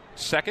on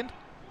second.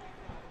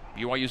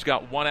 BYU's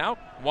got 1 out,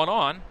 1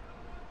 on,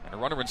 and a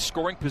runner in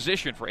scoring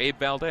position for Abe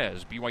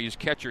Valdez. BYU's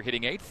catcher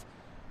hitting 8th.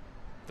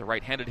 The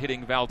right-handed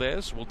hitting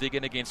Valdez will dig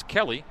in against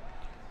Kelly.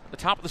 At the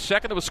top of the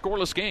second of a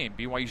scoreless game.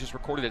 BYU just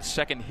recorded its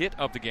second hit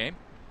of the game.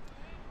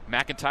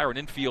 McIntyre an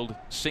infield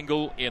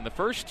single in the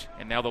first,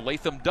 and now the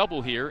Latham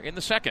double here in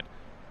the second.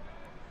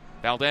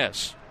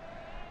 Valdez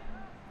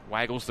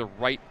waggles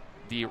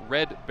the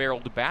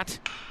red-barreled bat,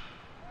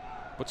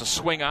 puts a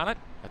swing on it,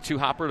 a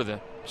 2-hopper to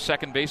the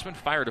second baseman,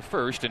 fire to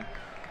first, and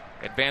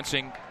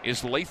advancing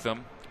is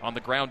Latham on the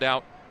ground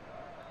out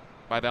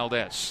by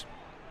Valdez.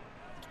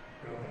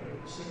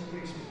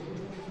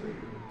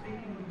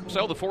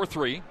 So the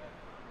 4-3.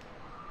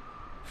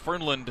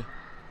 Fernland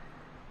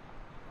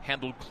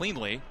handled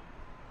cleanly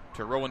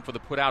to Rowan for the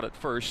put out at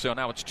first, so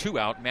now it's 2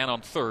 out, man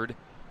on third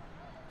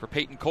for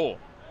Peyton Cole.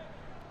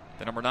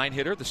 The number 9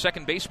 hitter, the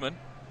second baseman,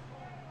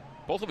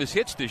 both of his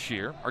hits this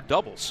year are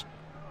doubles.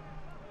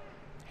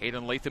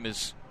 Hayden Latham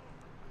is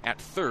at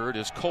third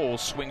as Cole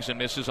swings and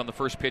misses on the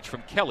first pitch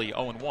from Kelly,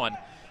 0-1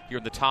 here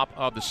in the top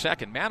of the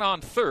second. Man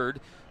on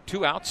third,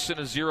 2 outs in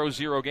a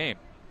 0-0 game.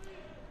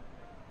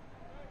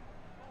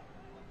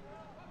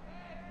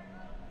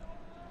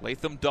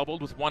 Latham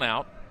doubled with 1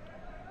 out.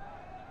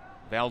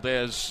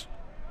 Valdez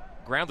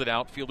grounded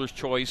out, fielder's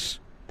choice,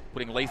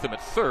 putting Latham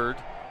at third,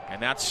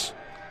 and that's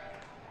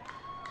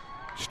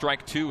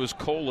strike 2 as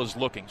Cole is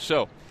looking.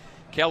 So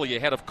Kelly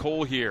ahead of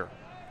Cole here.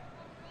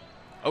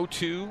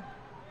 0-2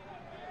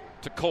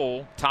 to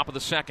Cole, top of the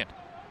second.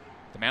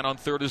 The man on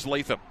third is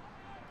Latham.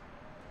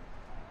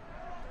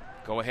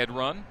 Go-ahead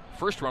run,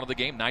 first run of the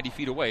game, 90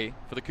 feet away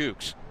for the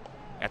Cougs.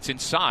 That's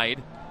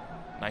inside.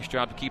 Nice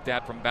job to keep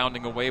that from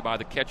bounding away by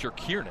the catcher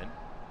Kiernan.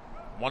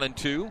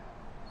 1-2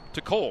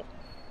 to Cole.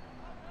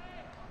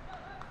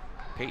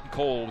 Peyton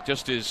Cole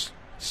just his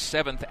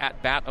 7th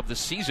at-bat of the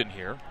season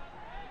here.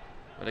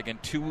 But again,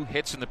 2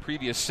 hits in the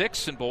previous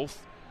 6, and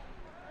both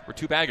were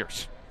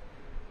 2-baggers.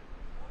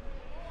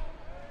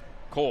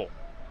 Cole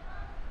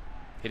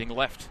hitting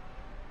left.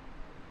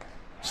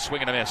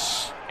 Swing and a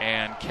miss.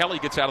 And Kelly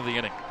gets out of the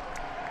inning.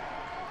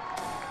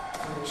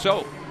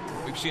 So,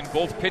 we've seen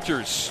both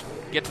pitchers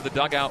get to the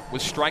dugout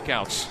with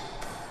strikeouts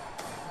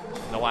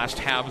in the last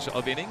halves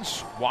of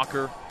innings.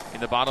 Walker in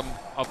the bottom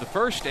of the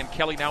first, and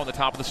Kelly now in the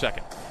top of the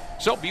second.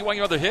 So BYU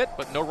another hit,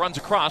 but no runs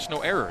across,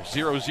 no errors.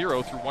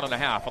 0-0 through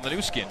 1.5 on the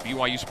new skin,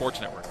 BYU Sports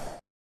Network.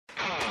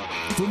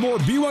 For more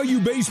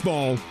BYU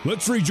baseball,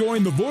 let's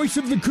rejoin the voice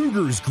of the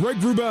Cougars, Greg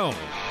Wrubell.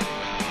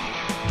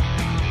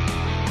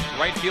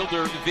 Right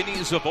fielder Vinny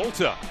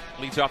Zavolta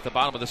leads off the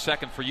bottom of the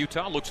second for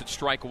Utah. Looks at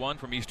strike one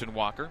from Easton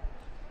Walker.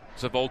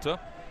 Zavolta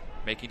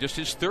making just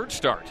his third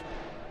start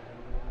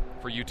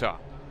for Utah.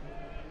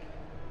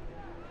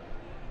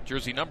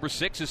 Jersey number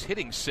 6 is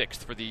hitting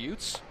 6th for the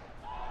Utes.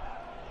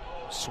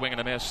 Swing and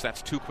a miss.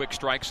 That's 2 quick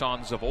strikes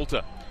on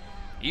Zavolta.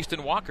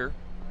 Easton Walker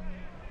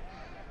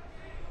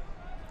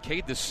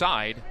K'd the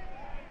side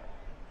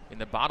in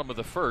the bottom of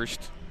the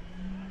first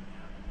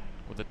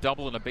with a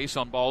double and a base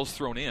on balls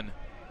thrown in.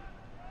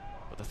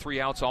 But the 3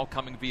 outs all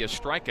coming via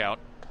strikeout.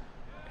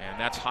 And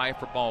that's high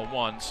for ball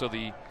 1. So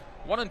the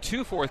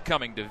 1-2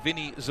 forthcoming to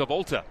Vinny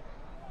Zavolta.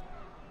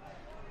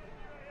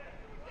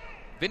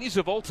 Vinny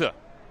Zavolta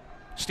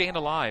staying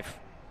alive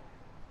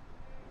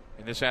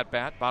in this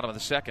at-bat, bottom of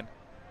the second.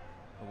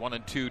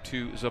 1-2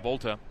 to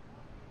Zavolta.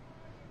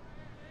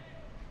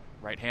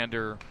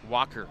 Right-hander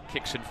Walker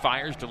kicks and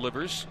fires,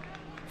 delivers.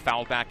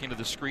 Foul back into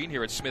the screen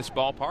here at Smith's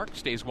Ballpark.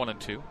 Stays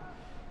 1-2.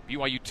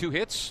 BYU 2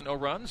 hits, no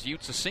runs.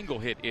 Utes a single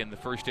hit in the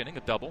first inning,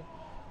 a double.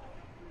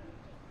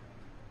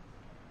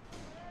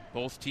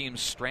 Both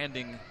teams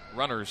stranding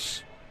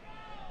runners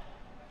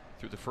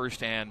through the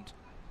first and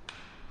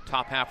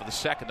top half of the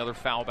second. Another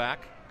foul back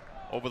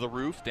over the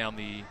roof down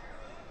the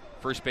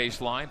first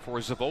base line for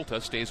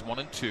Zavolta. Stays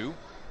 1-2.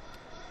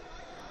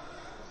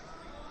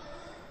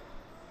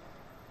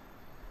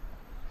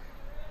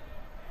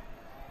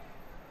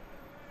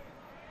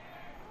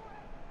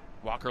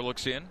 Walker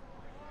looks in.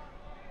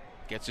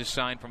 Gets his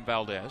sign from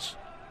Valdez.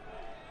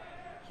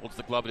 Holds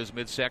the glove at his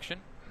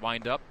midsection.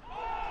 Wind up.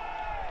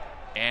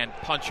 And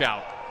punch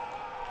out.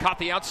 Caught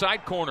the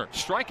outside corner.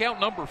 Strikeout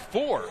number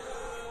 4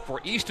 for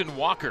Easton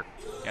Walker.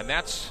 And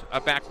that's a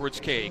backwards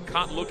K.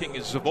 Caught looking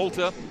is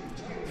Zavolta.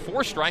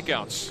 4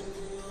 strikeouts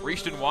for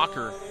Easton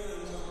Walker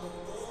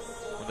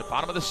from the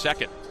bottom of the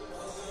second.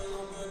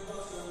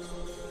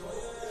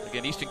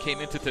 Again, Easton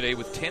came into today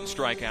with 10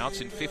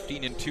 strikeouts in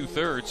 15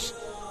 2/3.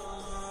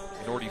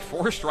 And already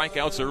 4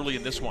 strikeouts early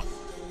in this one.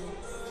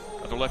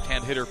 Another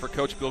left-hand hitter for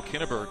Coach Bill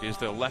Kinneberg is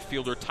the left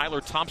fielder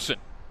Tyler Thompson.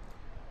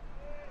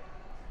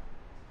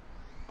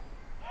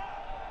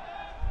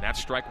 And that's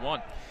strike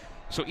 1.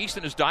 So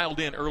Easton is dialed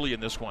in early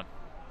in this one.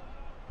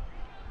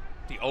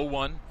 The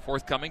 0-1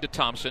 forthcoming to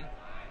Thompson.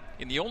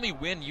 In the only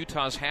win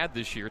Utah's had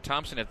this year,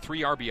 Thompson had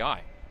 3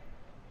 RBI.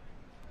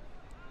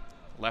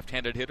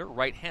 Left-handed hitter,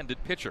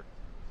 right-handed pitcher.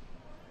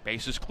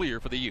 Base is clear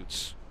for the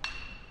Utes.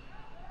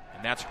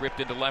 And that's ripped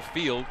into left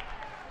field.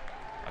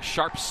 A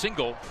sharp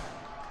single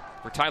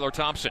for Tyler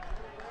Thompson.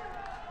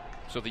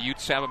 So the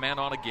Utes have a man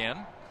on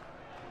again.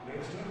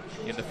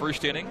 In the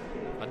first inning,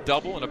 a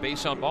double and a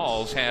base on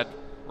balls had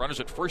runners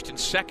at first and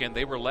second.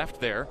 They were left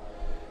there.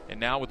 And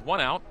now with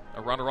 1 out,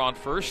 a runner on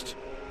first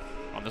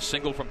on the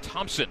single from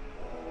Thompson.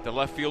 The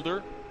left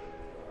fielder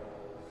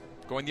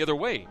going the other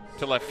way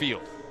to left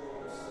field.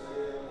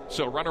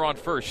 So runner on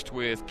first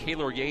with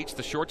Kaylor Yates,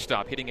 the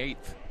shortstop, hitting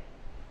 8th.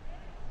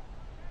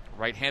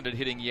 Right-handed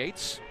hitting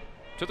Yates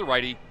to the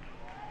righty.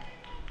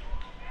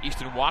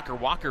 Easton Walker.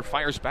 Walker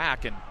fires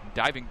back, and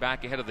diving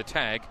back ahead of the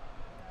tag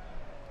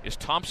is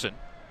Thompson.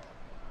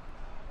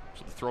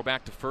 So the throw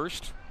back to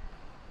first.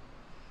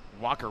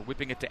 Walker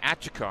whipping it to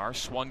Achikar.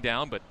 Swung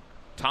down, but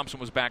Thompson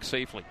was back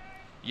safely.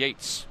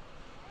 Yates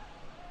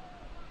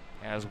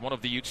has one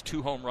of the Utes'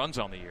 2 home runs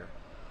on the year.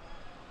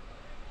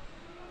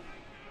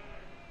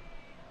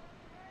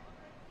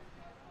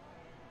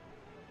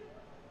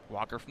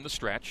 Walker from the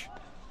stretch.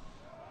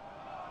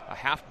 A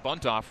half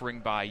bunt offering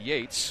by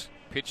Yates.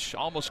 Pitch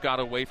almost got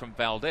away from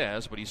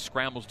Valdez, but he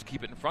scrambles to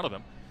keep it in front of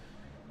him.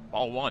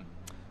 Ball 1.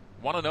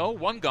 1-0,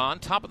 1 gone.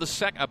 Bottom of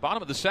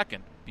the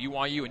second.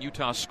 BYU and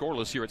Utah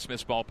scoreless here at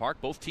Smith's Ballpark.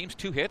 Both teams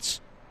 2 hits.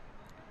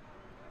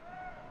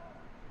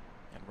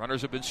 And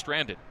runners have been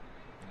stranded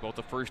in both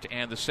the first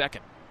and the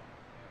second.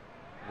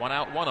 1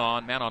 out, 1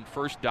 on. Man on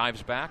first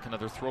dives back.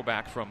 Another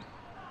throwback from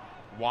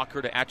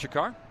Walker to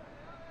Achikar.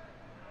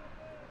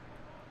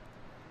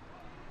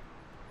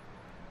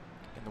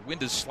 And the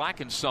wind is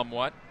slackened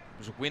somewhat.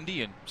 It was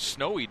windy and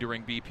snowy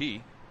during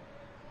BP.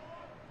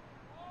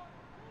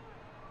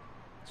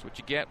 That's what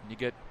you get when you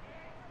get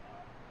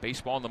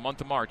baseball in the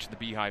month of March in the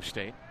Beehive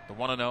State. The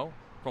 1-0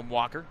 from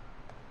Walker.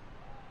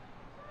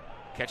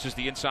 Catches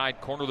the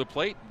inside corner of the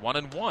plate.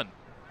 1-1.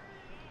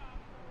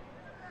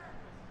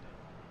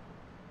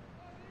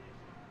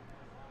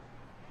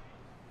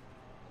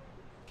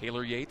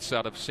 Kaylor Yates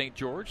out of St.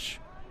 George,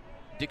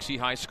 Dixie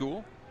High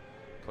School.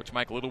 Coach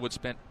Mike Littlewood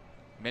spent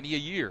many a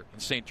year in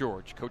St.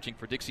 George coaching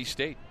for Dixie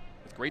State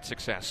with great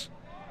success.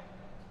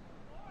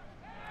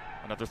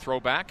 Another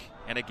throwback,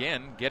 and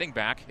again, getting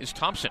back is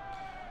Thompson.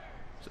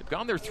 So they've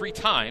gone there 3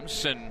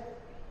 times, and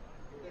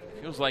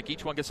it feels like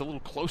each one gets a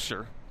little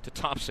closer to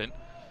Thompson.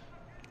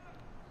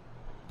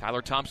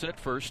 Tyler Thompson at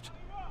first.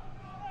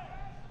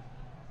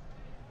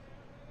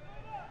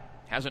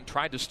 Hasn't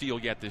tried to steal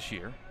yet this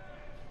year.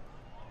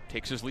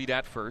 Takes his lead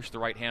at first. The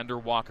right-hander,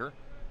 Walker,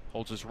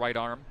 holds his right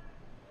arm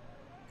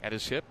at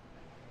his hip.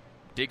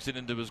 Digs it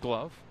into his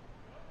glove.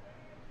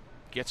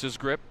 Gets his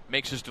grip,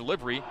 makes his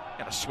delivery,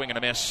 and a swing and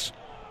a miss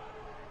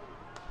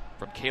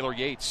from Kaylor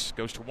Yates.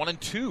 Goes to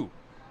 1-2.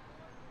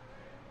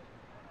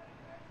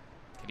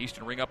 Can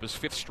Easton ring up his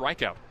 5th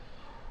strikeout?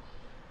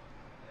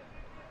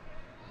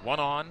 1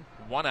 on,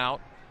 1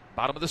 out.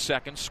 Bottom of the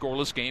 2nd,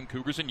 scoreless game.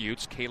 Cougars and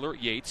Utes. Kaylor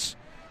Yates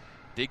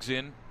digs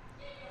in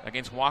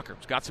against Walker.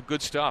 He's got some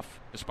good stuff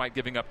despite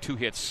giving up 2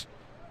 hits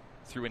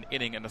through an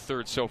inning and a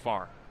third so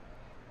far.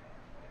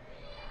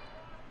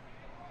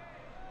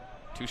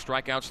 2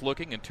 strikeouts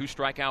looking and 2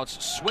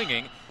 strikeouts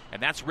swinging,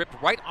 and that's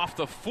ripped right off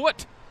the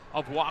foot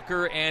of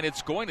Walker, and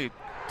it's going to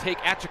take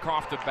Achikar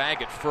off the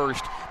bag at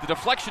first. The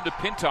deflection to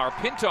Pintar.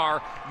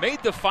 Pintar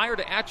made the fire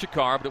to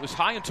Achikar, but it was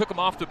high and took him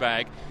off the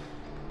bag,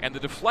 and the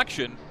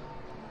deflection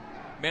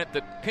meant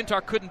that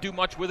Pintar couldn't do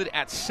much with it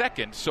at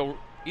second, so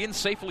in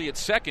safely at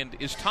second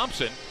is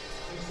Thompson,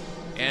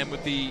 and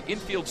with the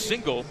infield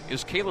single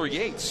is Kaylor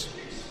Yates.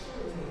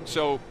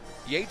 So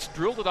Yates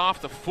drilled it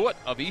off the foot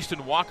of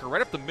Easton Walker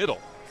right up the middle.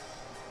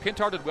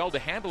 Pintar did well to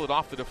handle it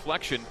off the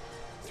deflection.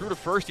 Threw to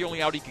first, the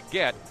only out he could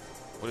get,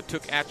 but it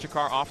took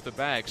Achikar off the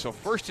bag. So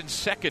first and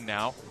second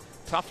now.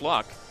 Tough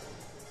luck.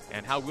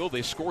 And how will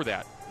they score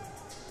that?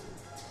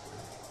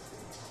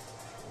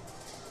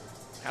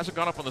 Hasn't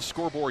gone up on the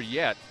scoreboard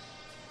yet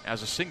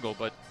as a single,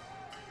 but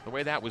the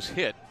way that was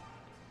hit,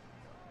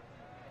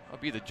 that'll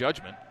be the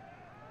judgment.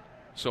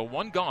 So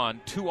 1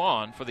 gone, 2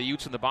 on for the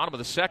Utes in the bottom of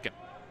the 2nd.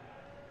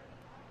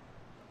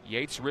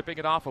 Yates ripping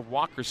it off of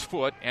Walker's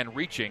foot and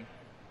reaching,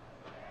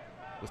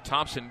 with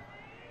Thompson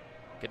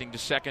getting to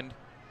second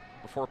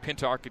before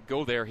Pintar could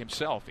go there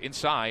himself.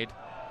 Inside,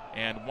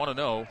 and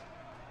 1-0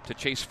 to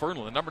Chase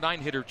Fernland. The number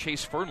 9 hitter,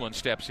 Chase Fernland,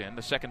 steps in.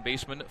 The second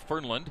baseman,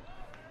 Fernland.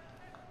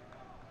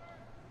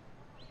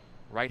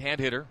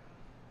 Right-hand hitter,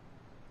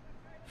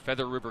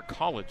 Feather River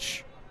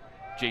College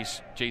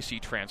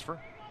JC transfer.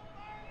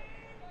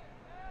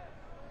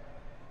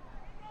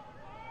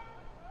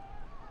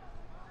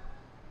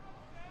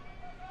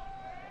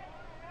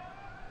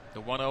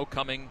 The 1-0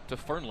 coming to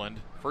Fernland.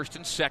 First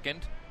and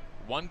second,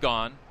 1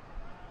 gone.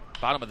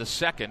 Bottom of the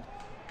 2nd.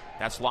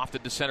 That's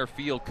lofted to center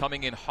field.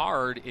 Coming in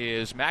hard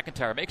is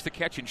McIntyre. Makes the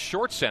catch in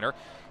short center,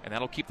 and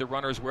that'll keep the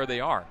runners where they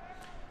are.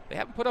 They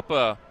haven't put up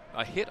a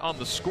hit on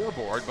the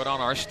scoreboard, but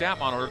on our stat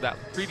monitor, that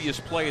previous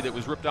play that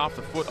was ripped off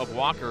the foot of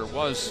Walker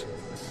was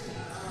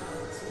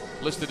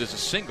listed as a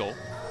single.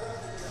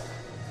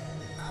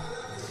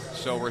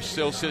 So we're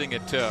still sitting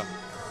at,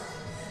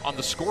 on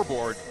the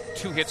scoreboard,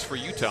 2 hits for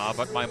Utah,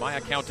 but by my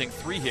accounting,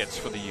 3 hits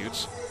for the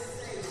Utes.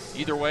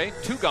 Either way,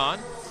 2 gone.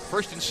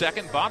 First and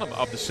second, bottom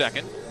of the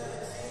 2nd.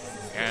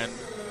 And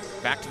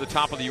back to the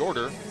top of the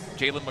order,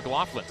 Jalen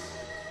McLaughlin.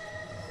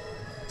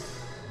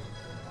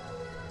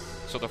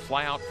 So the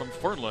flyout from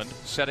Fernland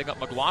setting up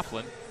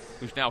McLaughlin,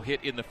 who's now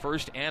hit in the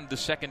first and the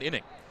 2nd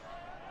inning.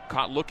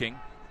 Caught looking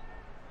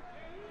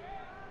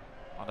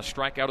on a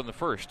strikeout in the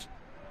first.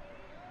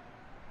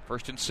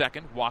 First and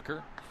second,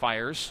 Walker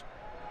fires.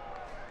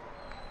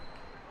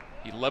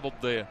 He leveled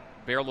the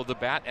barrel of the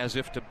bat as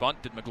if to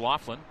bunt did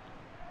McLaughlin.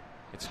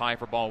 It's high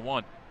for ball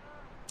 1.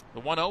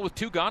 The 1-0 with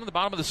 2 gone in the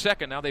bottom of the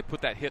 2nd. Now they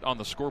put that hit on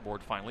the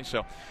scoreboard finally.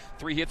 So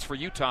 3 hits for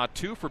Utah,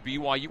 2 for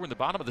BYU. We're in the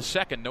bottom of the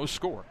 2nd, no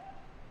score.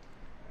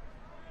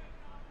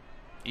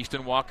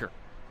 Easton Walker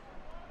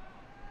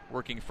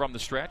working from the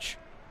stretch.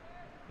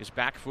 His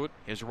back foot,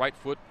 his right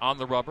foot on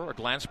the rubber. A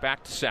glance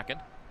back to second,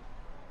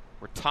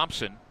 where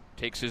Thompson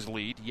takes his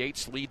lead.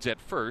 Yates leads at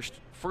first.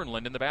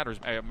 Fernland in the batter's,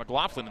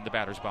 McLaughlin in the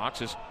batter's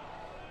box as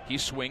he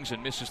swings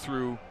and misses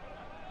through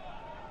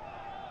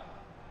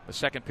the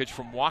second pitch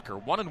from Walker.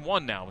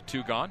 1-1 now with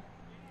 2 gone.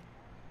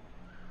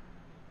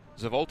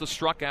 Zavolta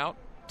struck out.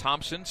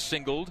 Thompson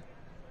singled.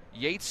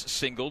 Yates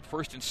singled.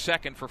 First and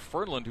second for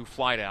Fernland, who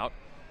flied out.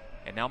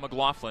 And now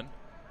McLaughlin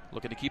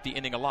looking to keep the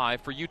inning alive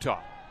for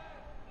Utah.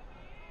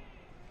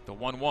 The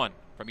 1-1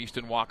 from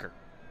Easton Walker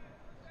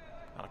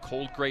on a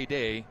cold gray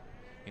day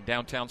in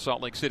downtown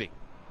Salt Lake City.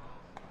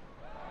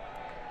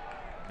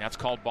 And that's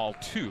called ball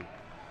 2.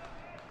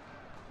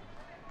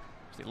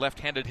 The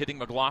left-handed hitting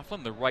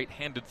McLaughlin, the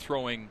right-handed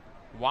throwing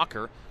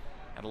Walker,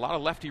 and a lot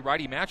of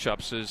lefty-righty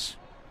matchups as,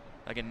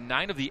 again,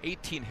 9 of the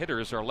 18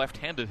 hitters are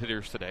left-handed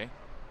hitters today.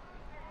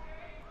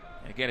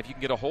 And again, if you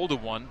can get a hold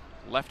of one,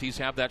 lefties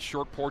have that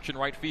short porch in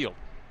right field.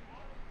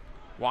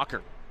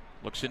 Walker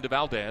looks into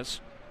Valdez,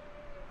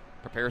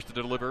 prepares to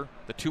deliver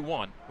the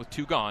 2-1 with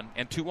 2 gone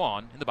and 2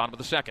 on in the bottom of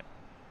the 2nd.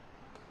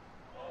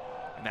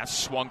 And that's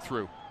swung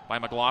through by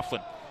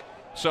McLaughlin.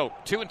 So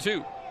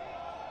 2-2.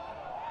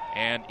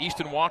 And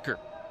Easton Walker,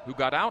 who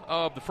got out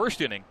of the first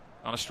inning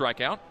on a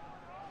strikeout,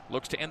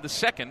 looks to end the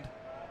 2nd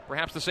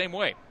perhaps the same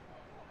way.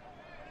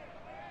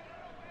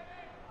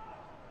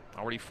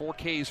 Already 4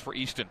 Ks for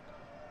Easton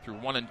through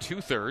 1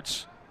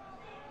 2/3.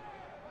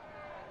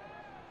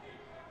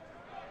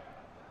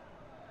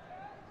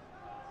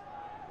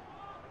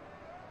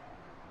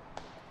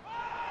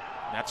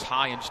 That's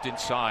high and just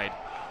inside.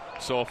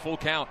 So a full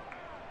count.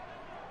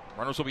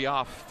 Runners will be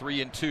off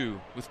 3-2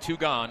 with 2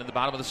 gone in the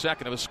bottom of the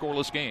second of a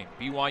scoreless game.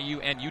 BYU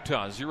and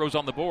Utah, 0s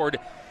on the board.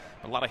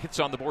 A lot of hits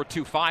on the board,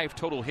 too. 5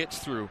 total hits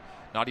through,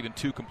 not even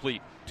 2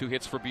 complete. 2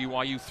 hits for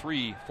BYU,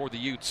 3 for the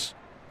Utes.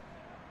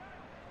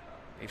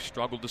 They've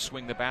struggled to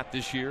swing the bat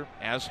this year,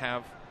 as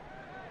has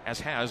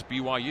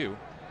BYU.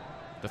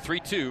 The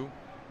 3-2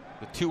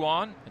 with 2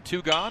 on and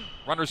 2 gone.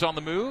 Runners on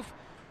the move.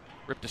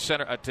 Ripped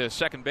to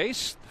second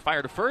base.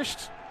 Fire to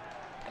first.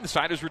 And the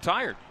side is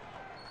retired.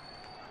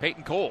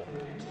 Peyton Cole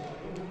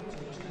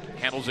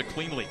handles it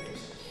cleanly.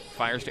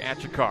 Fires to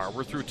Achikar.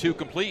 We're through 2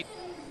 complete.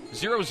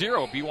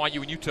 0-0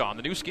 BYU and Utah on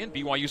the new skin,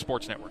 BYU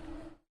Sports Network.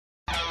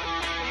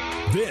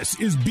 This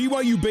is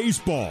BYU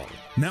Baseball.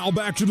 Now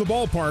back to the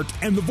ballpark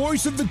and the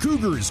voice of the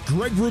Cougars,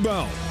 Greg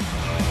Wrubell.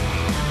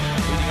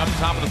 Leading up the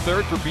top of the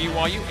third for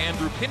BYU,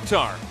 Andrew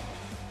Pintar.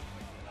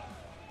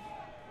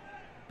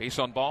 Base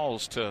on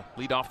balls to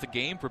lead off the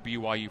game for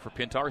BYU for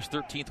Pintar. His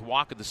 13th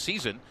walk of the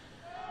season.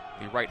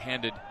 The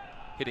right-handed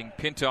hitting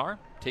Pintar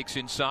takes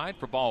inside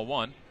for ball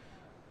 1.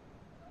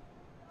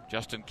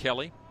 Justin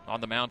Kelly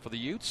on the mound for the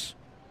Utes.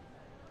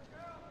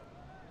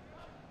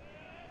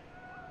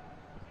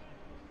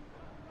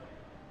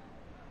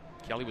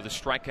 Kelly with a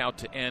strikeout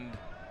to end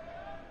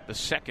the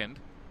second.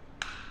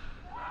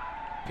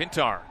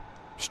 Pintar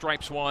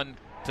stripes one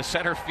to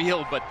center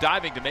field, but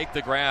diving to make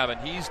the grab, and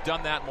he's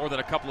done that more than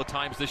a couple of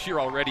times this year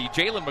already.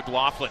 Jalen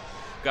McLaughlin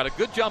got a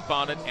good jump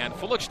on it and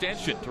full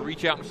extension to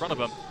reach out in front of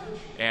him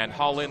and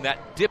haul in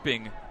that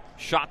dipping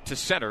shot to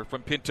center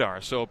from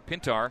Pintar. So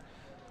Pintar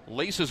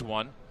laces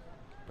one,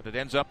 but it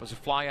ends up as a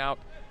fly out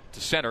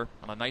to center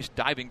on a nice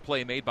diving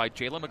play made by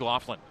Jalen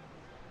McLaughlin.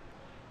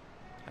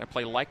 Had a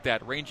play like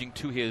that ranging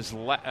to his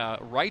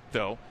right,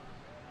 though,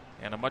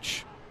 and a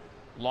much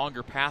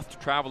longer path to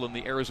travel in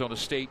the Arizona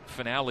State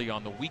finale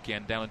on the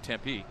weekend down in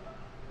Tempe.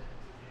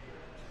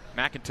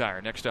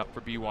 McIntyre next up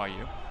for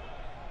BYU.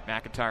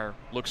 McIntyre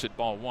looks at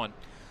ball 1.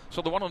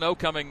 So the 1-0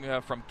 coming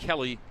from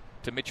Kelly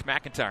to Mitch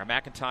McIntyre.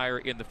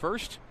 McIntyre in the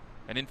first,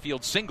 an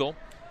infield single,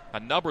 a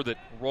number that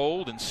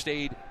rolled and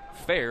stayed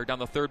fair down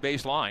the third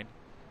base line.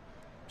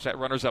 Set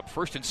runners up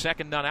first and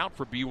second, none out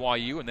for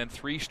BYU, and then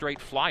 3 straight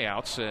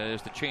flyouts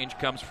as the change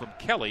comes from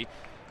Kelly.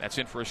 That's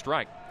in for a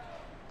strike.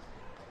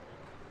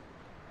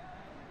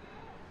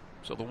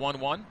 So the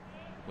 1-1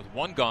 with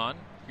 1 gone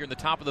here in the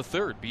top of the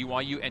third.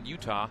 BYU and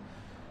Utah,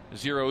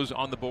 0s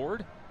on the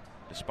board,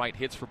 despite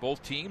hits for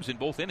both teams in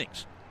both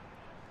innings.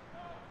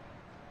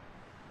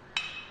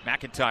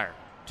 McIntyre,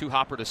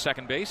 2-hopper to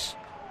second base.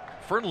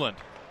 Fernland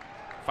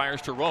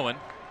fires to Rowan,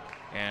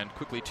 and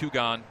quickly 2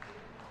 gone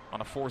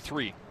on a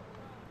 4-3.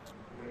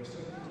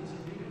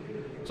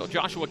 So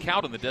Joshua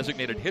Cowden, the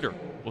designated hitter,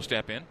 will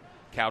step in.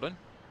 Cowden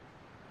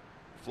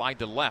flied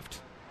to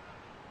left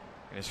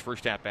in his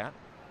first at-bat.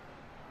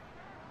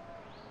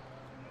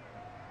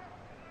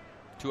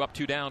 2 up,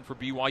 2 down for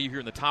BYU here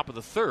in the top of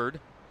the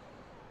third.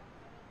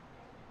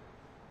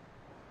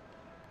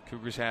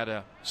 Cougars had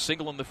a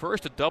single in the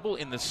first, a double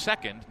in the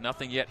second.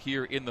 Nothing yet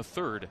here in the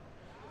third.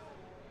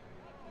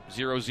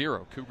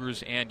 0-0,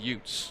 Cougars and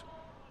Utes.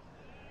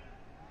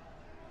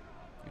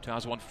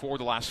 Utah's won 4 of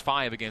the last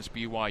 5 against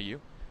BYU.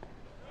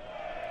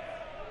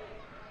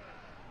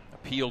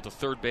 Appeal to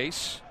third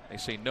base. They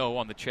say no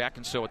on the check,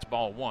 and so it's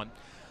ball 1.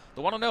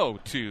 The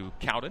 1-0 to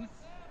Cowden,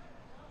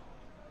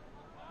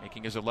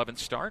 making his 11th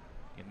start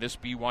in this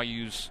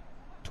BYU's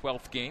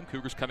 12th game.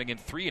 Cougars coming in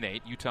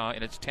 3-8. Utah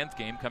in its 10th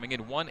game coming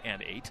in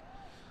 1-8.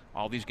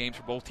 All these games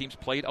for both teams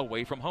played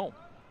away from home.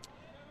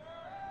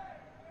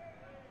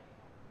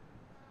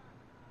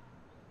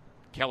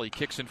 Kelly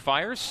kicks and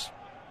fires.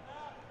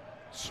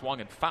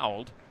 Swung and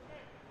fouled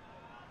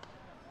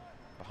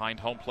behind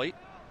home plate.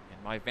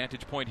 And my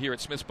vantage point here at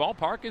Smith's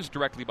Ballpark is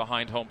directly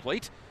behind home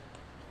plate.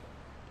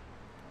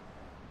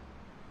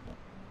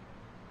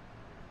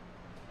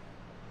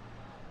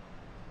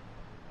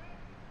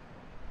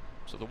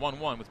 So the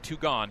 1-1 with 2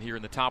 gone here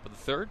in the top of the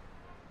third.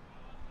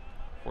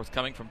 Fourth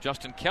coming from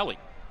Justin Kelly.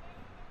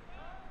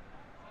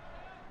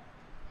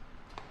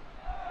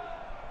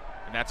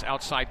 And that's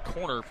outside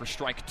corner for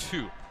strike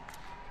 2.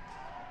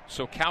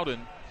 So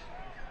Cowden,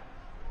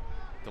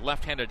 the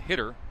left-handed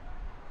hitter,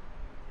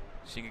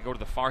 so he can go to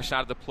the far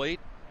side of the plate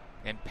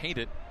and paint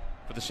it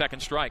for the second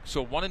strike.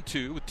 So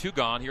 1-2 with 2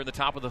 gone here in the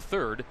top of the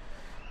third.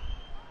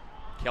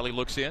 Kelly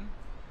looks in,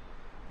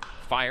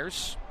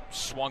 fires,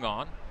 swung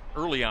on,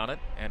 early on it,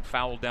 and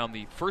fouled down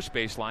the first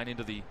baseline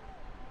into the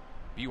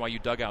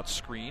BYU dugout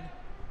screen.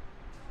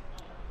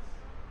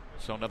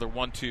 So another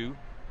 1-2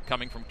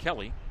 coming from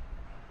Kelly.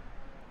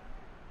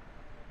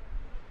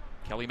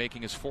 Kelly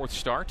making his 4th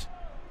start.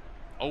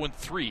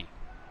 0-3.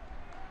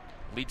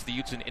 Leads the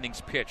Utes in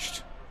innings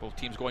pitched. Both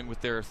teams going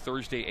with their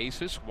Thursday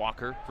aces.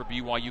 Walker for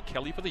BYU,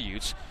 Kelly for the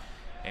Utes.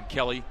 And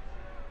Kelly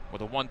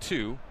with a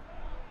 1-2.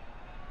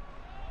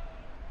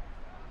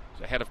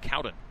 Is ahead of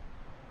Cowden.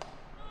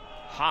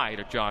 High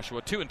to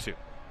Joshua, 2-2.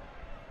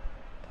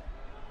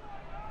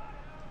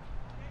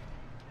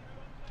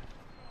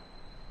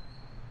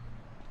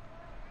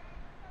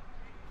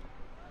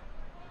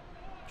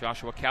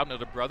 Joshua Cowden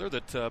had a brother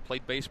that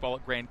played baseball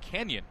at Grand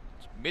Canyon.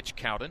 It's Mitch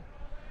Cowden.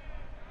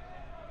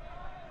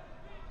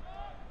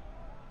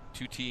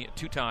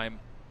 Two-time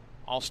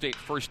All-State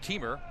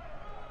first-teamer.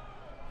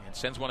 And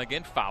sends one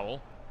again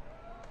foul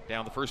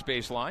down the first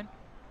base line.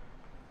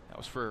 That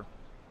was for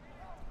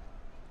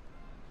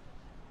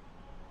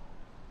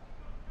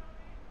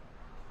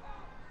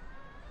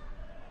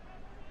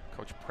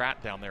Coach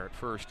Pratt down there at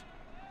first.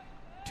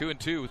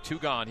 2-2 with 2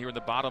 gone here in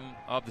the bottom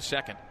of the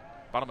second.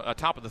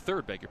 Top of the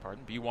third, beg your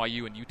pardon.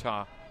 BYU and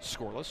Utah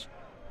scoreless.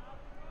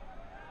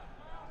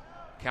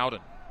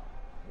 Cowden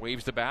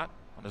waves the bat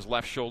on his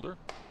left shoulder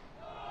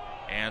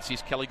and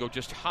sees Kelly go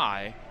just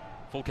high.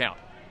 Full count.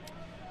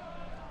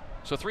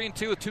 So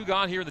 3-2 with 2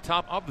 gone here in the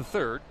top of the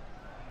third.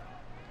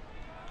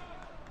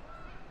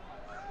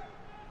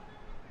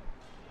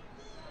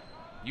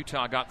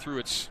 Utah got through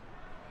its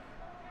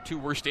 2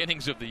 worst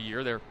innings of the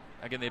year. They've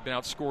been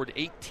outscored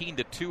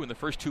 18-2 in the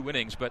first 2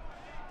 innings, but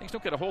things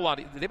don't get a whole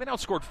lot. They've been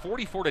outscored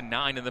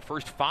 44-9 in the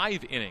first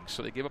 5 innings,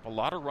 so they gave up a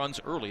lot of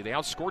runs early. They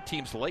outscored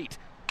teams late.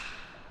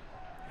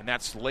 And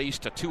that's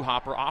laced a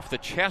 2-hopper off the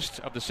chest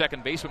of the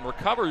second baseman.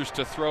 Recovers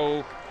to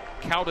throw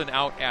Cowden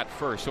out at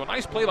first. So a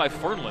nice play by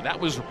Fernlund. That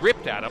was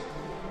ripped at him.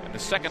 And the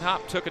second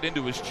hop took it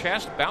into his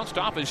chest, bounced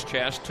off his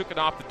chest, took it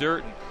off the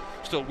dirt, and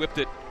still whipped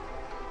it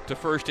to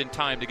first in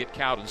time to get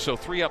Cowden. So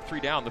 3 up, 3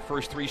 down, the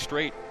first 3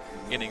 straight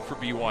inning for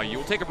BYU.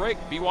 We'll take a break.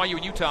 BYU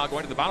and Utah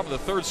going to the bottom of the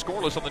third,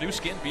 scoreless on the new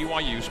skin,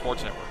 BYU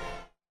Sports Network.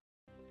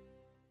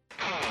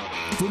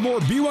 For more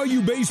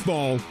BYU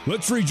baseball,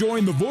 let's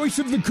rejoin the voice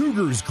of the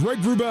Cougars, Greg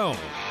Wrubell.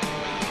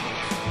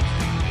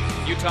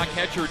 Utah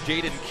catcher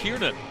Jaden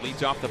Kiernan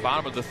leads off the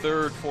bottom of the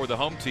third for the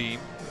home team.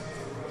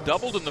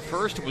 Doubled in the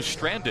first and was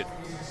stranded.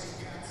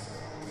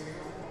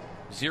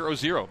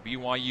 0-0,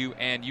 BYU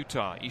and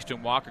Utah.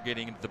 Easton Walker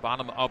getting into the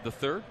bottom of the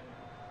third.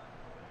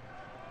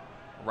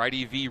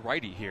 Righty v.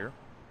 righty here.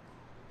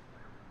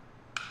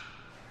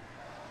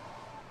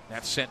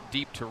 That's sent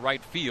deep to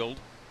right field.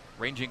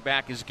 Ranging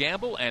back is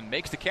Gamble and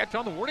makes the catch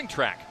on the warning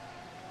track.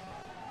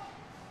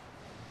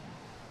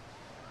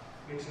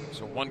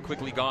 So 1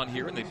 quickly gone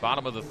here in the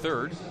bottom of the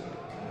third.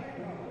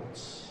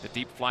 The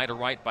deep fly to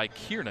right by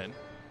Kiernan.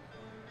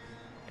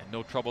 And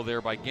no trouble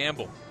there by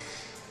Gamble.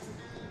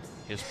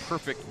 His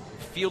perfect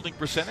fielding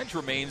percentage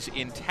remains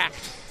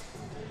intact.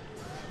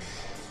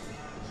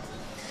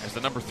 As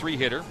the number 3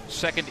 hitter,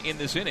 second in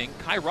this inning,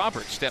 Kai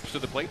Roberts steps to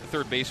the plate, the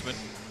third baseman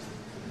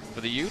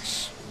for the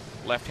Utes.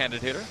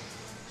 Left-handed hitter.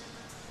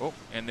 Oh,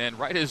 and then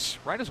right as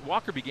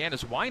Walker began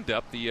his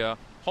windup, the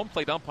home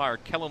plate umpire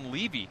Kellen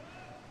Levy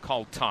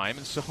called time,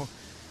 and so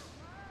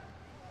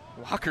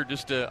Walker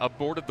just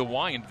aborted the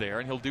wind there,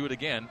 and he'll do it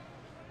again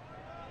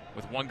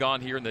with 1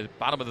 gone here in the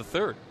bottom of the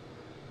third.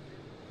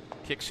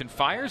 Kicks and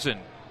fires, and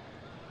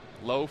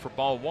low for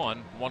ball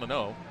 1,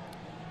 1-0.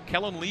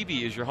 Kellen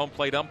Levy is your home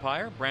plate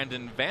umpire.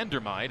 Brandon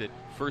Vandermeid at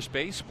first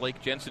base. Blake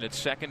Jensen at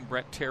second.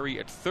 Brett Terry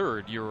at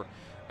third. Your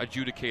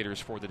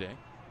adjudicators for the day.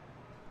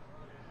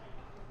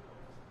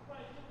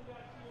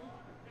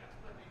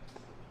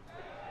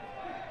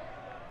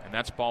 And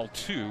that's ball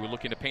 2.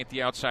 Looking to paint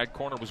the outside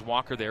corner was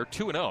Walker there.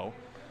 2-0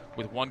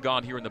 with 1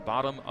 gone here in the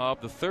bottom of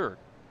the third.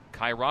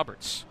 Kai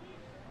Roberts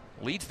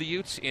leads the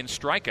Utes in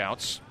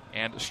strikeouts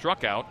and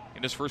struck out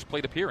in his first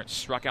plate appearance.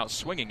 Struck out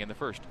swinging in the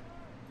first.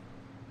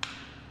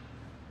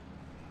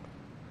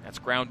 That's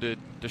grounded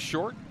to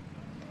short.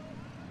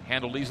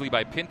 Handled easily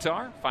by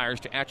Pintar. Fires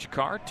to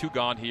Achikar. 2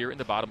 gone here in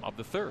the bottom of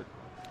the third.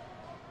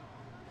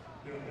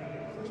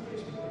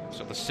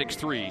 So the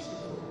 6-3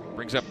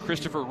 brings up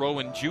Christopher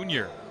Rowan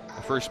Jr.,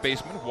 the first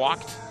baseman.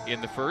 Walked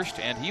in the first,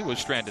 and he was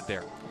stranded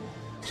there.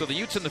 So the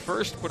Utes in the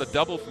first put a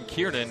double from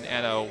Kiernan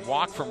and a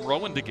walk from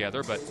Rowan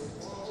together, but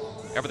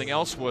everything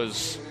else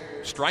was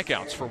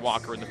strikeouts for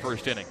Walker in the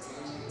first inning.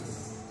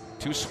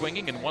 2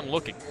 swinging and 1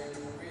 looking.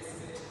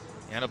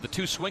 And of the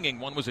 2 swinging,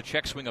 1 was a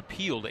check swing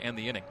appeal to end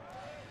the inning.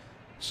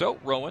 So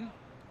Rowan,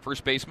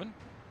 first baseman,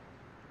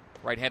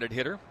 right-handed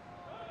hitter,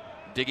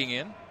 digging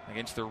in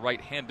against the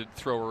right-handed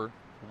thrower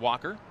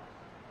Walker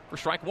for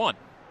strike 1.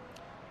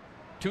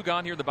 2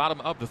 gone here in the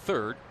bottom of the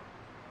third,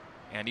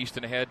 and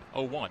Easton ahead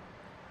 0-1.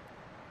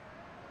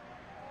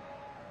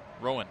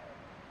 Rowan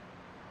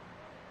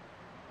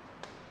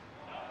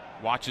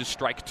watches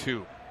strike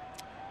 2.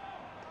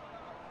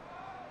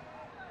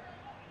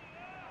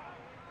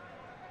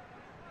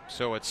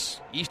 So it's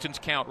Easton's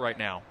count right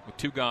now with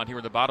 2 gone here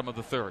in the bottom of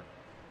the third.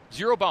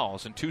 0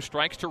 balls and 2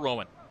 strikes to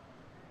Rowan.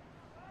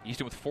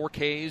 Easton with 4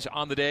 Ks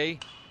on the day.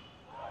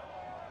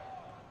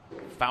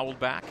 Fouled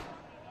back.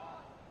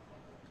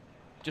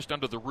 Just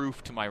under the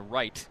roof to my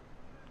right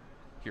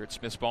here at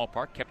Smith's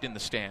Ballpark, kept in the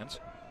stands.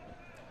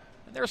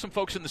 And there are some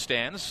folks in the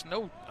stands.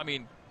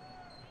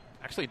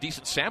 Actually a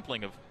decent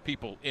sampling of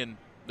people in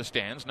the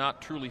stands.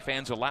 Not truly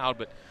fans allowed,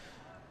 but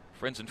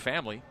friends and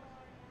family.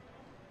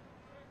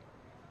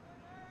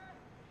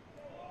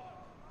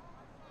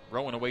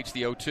 Rowan awaits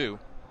the 0-2.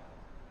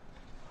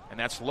 And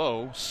that's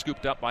low,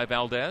 scooped up by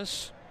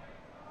Valdez.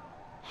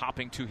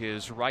 Hopping to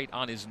his right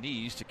on his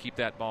knees to keep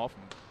that ball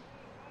from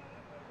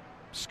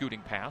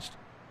scooting past.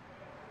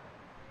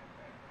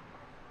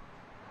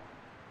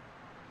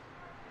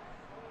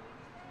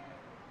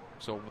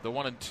 So the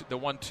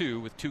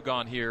 1-2 with 2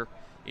 gone here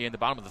in the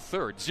bottom of the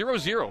third.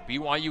 0-0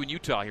 BYU and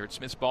Utah here at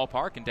Smith's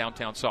Ballpark in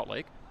downtown Salt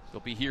Lake.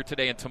 They'll be here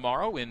today and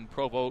tomorrow, in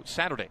Provo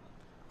Saturday.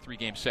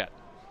 3-game set.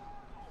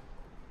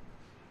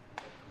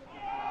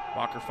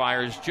 Walker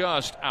fires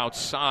just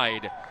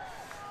outside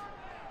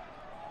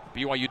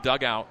BYU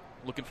dugout,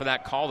 looking for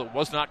that call that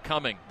was not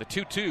coming. The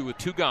 2-2 with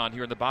 2 gone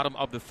here in the bottom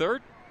of the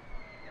third.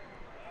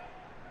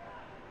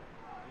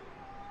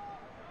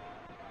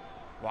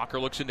 Walker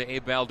looks into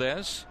Abe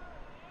Valdez.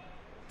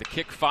 The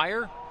kick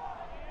fire.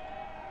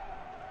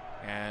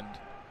 And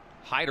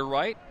high to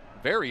right,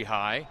 very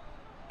high.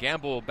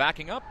 Gamble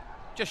backing up,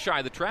 just shy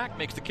of the track,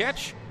 makes the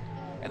catch,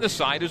 and the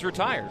side is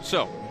retired.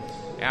 So,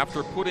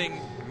 after putting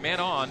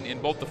men on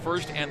in both the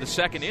first and the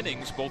second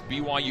innings, both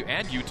BYU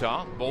and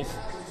Utah both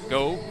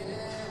go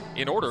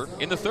in order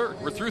in the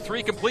third. We're through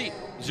 3 complete.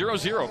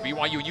 0-0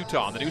 BYU and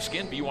Utah on the new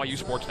skin, BYU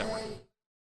Sports Network.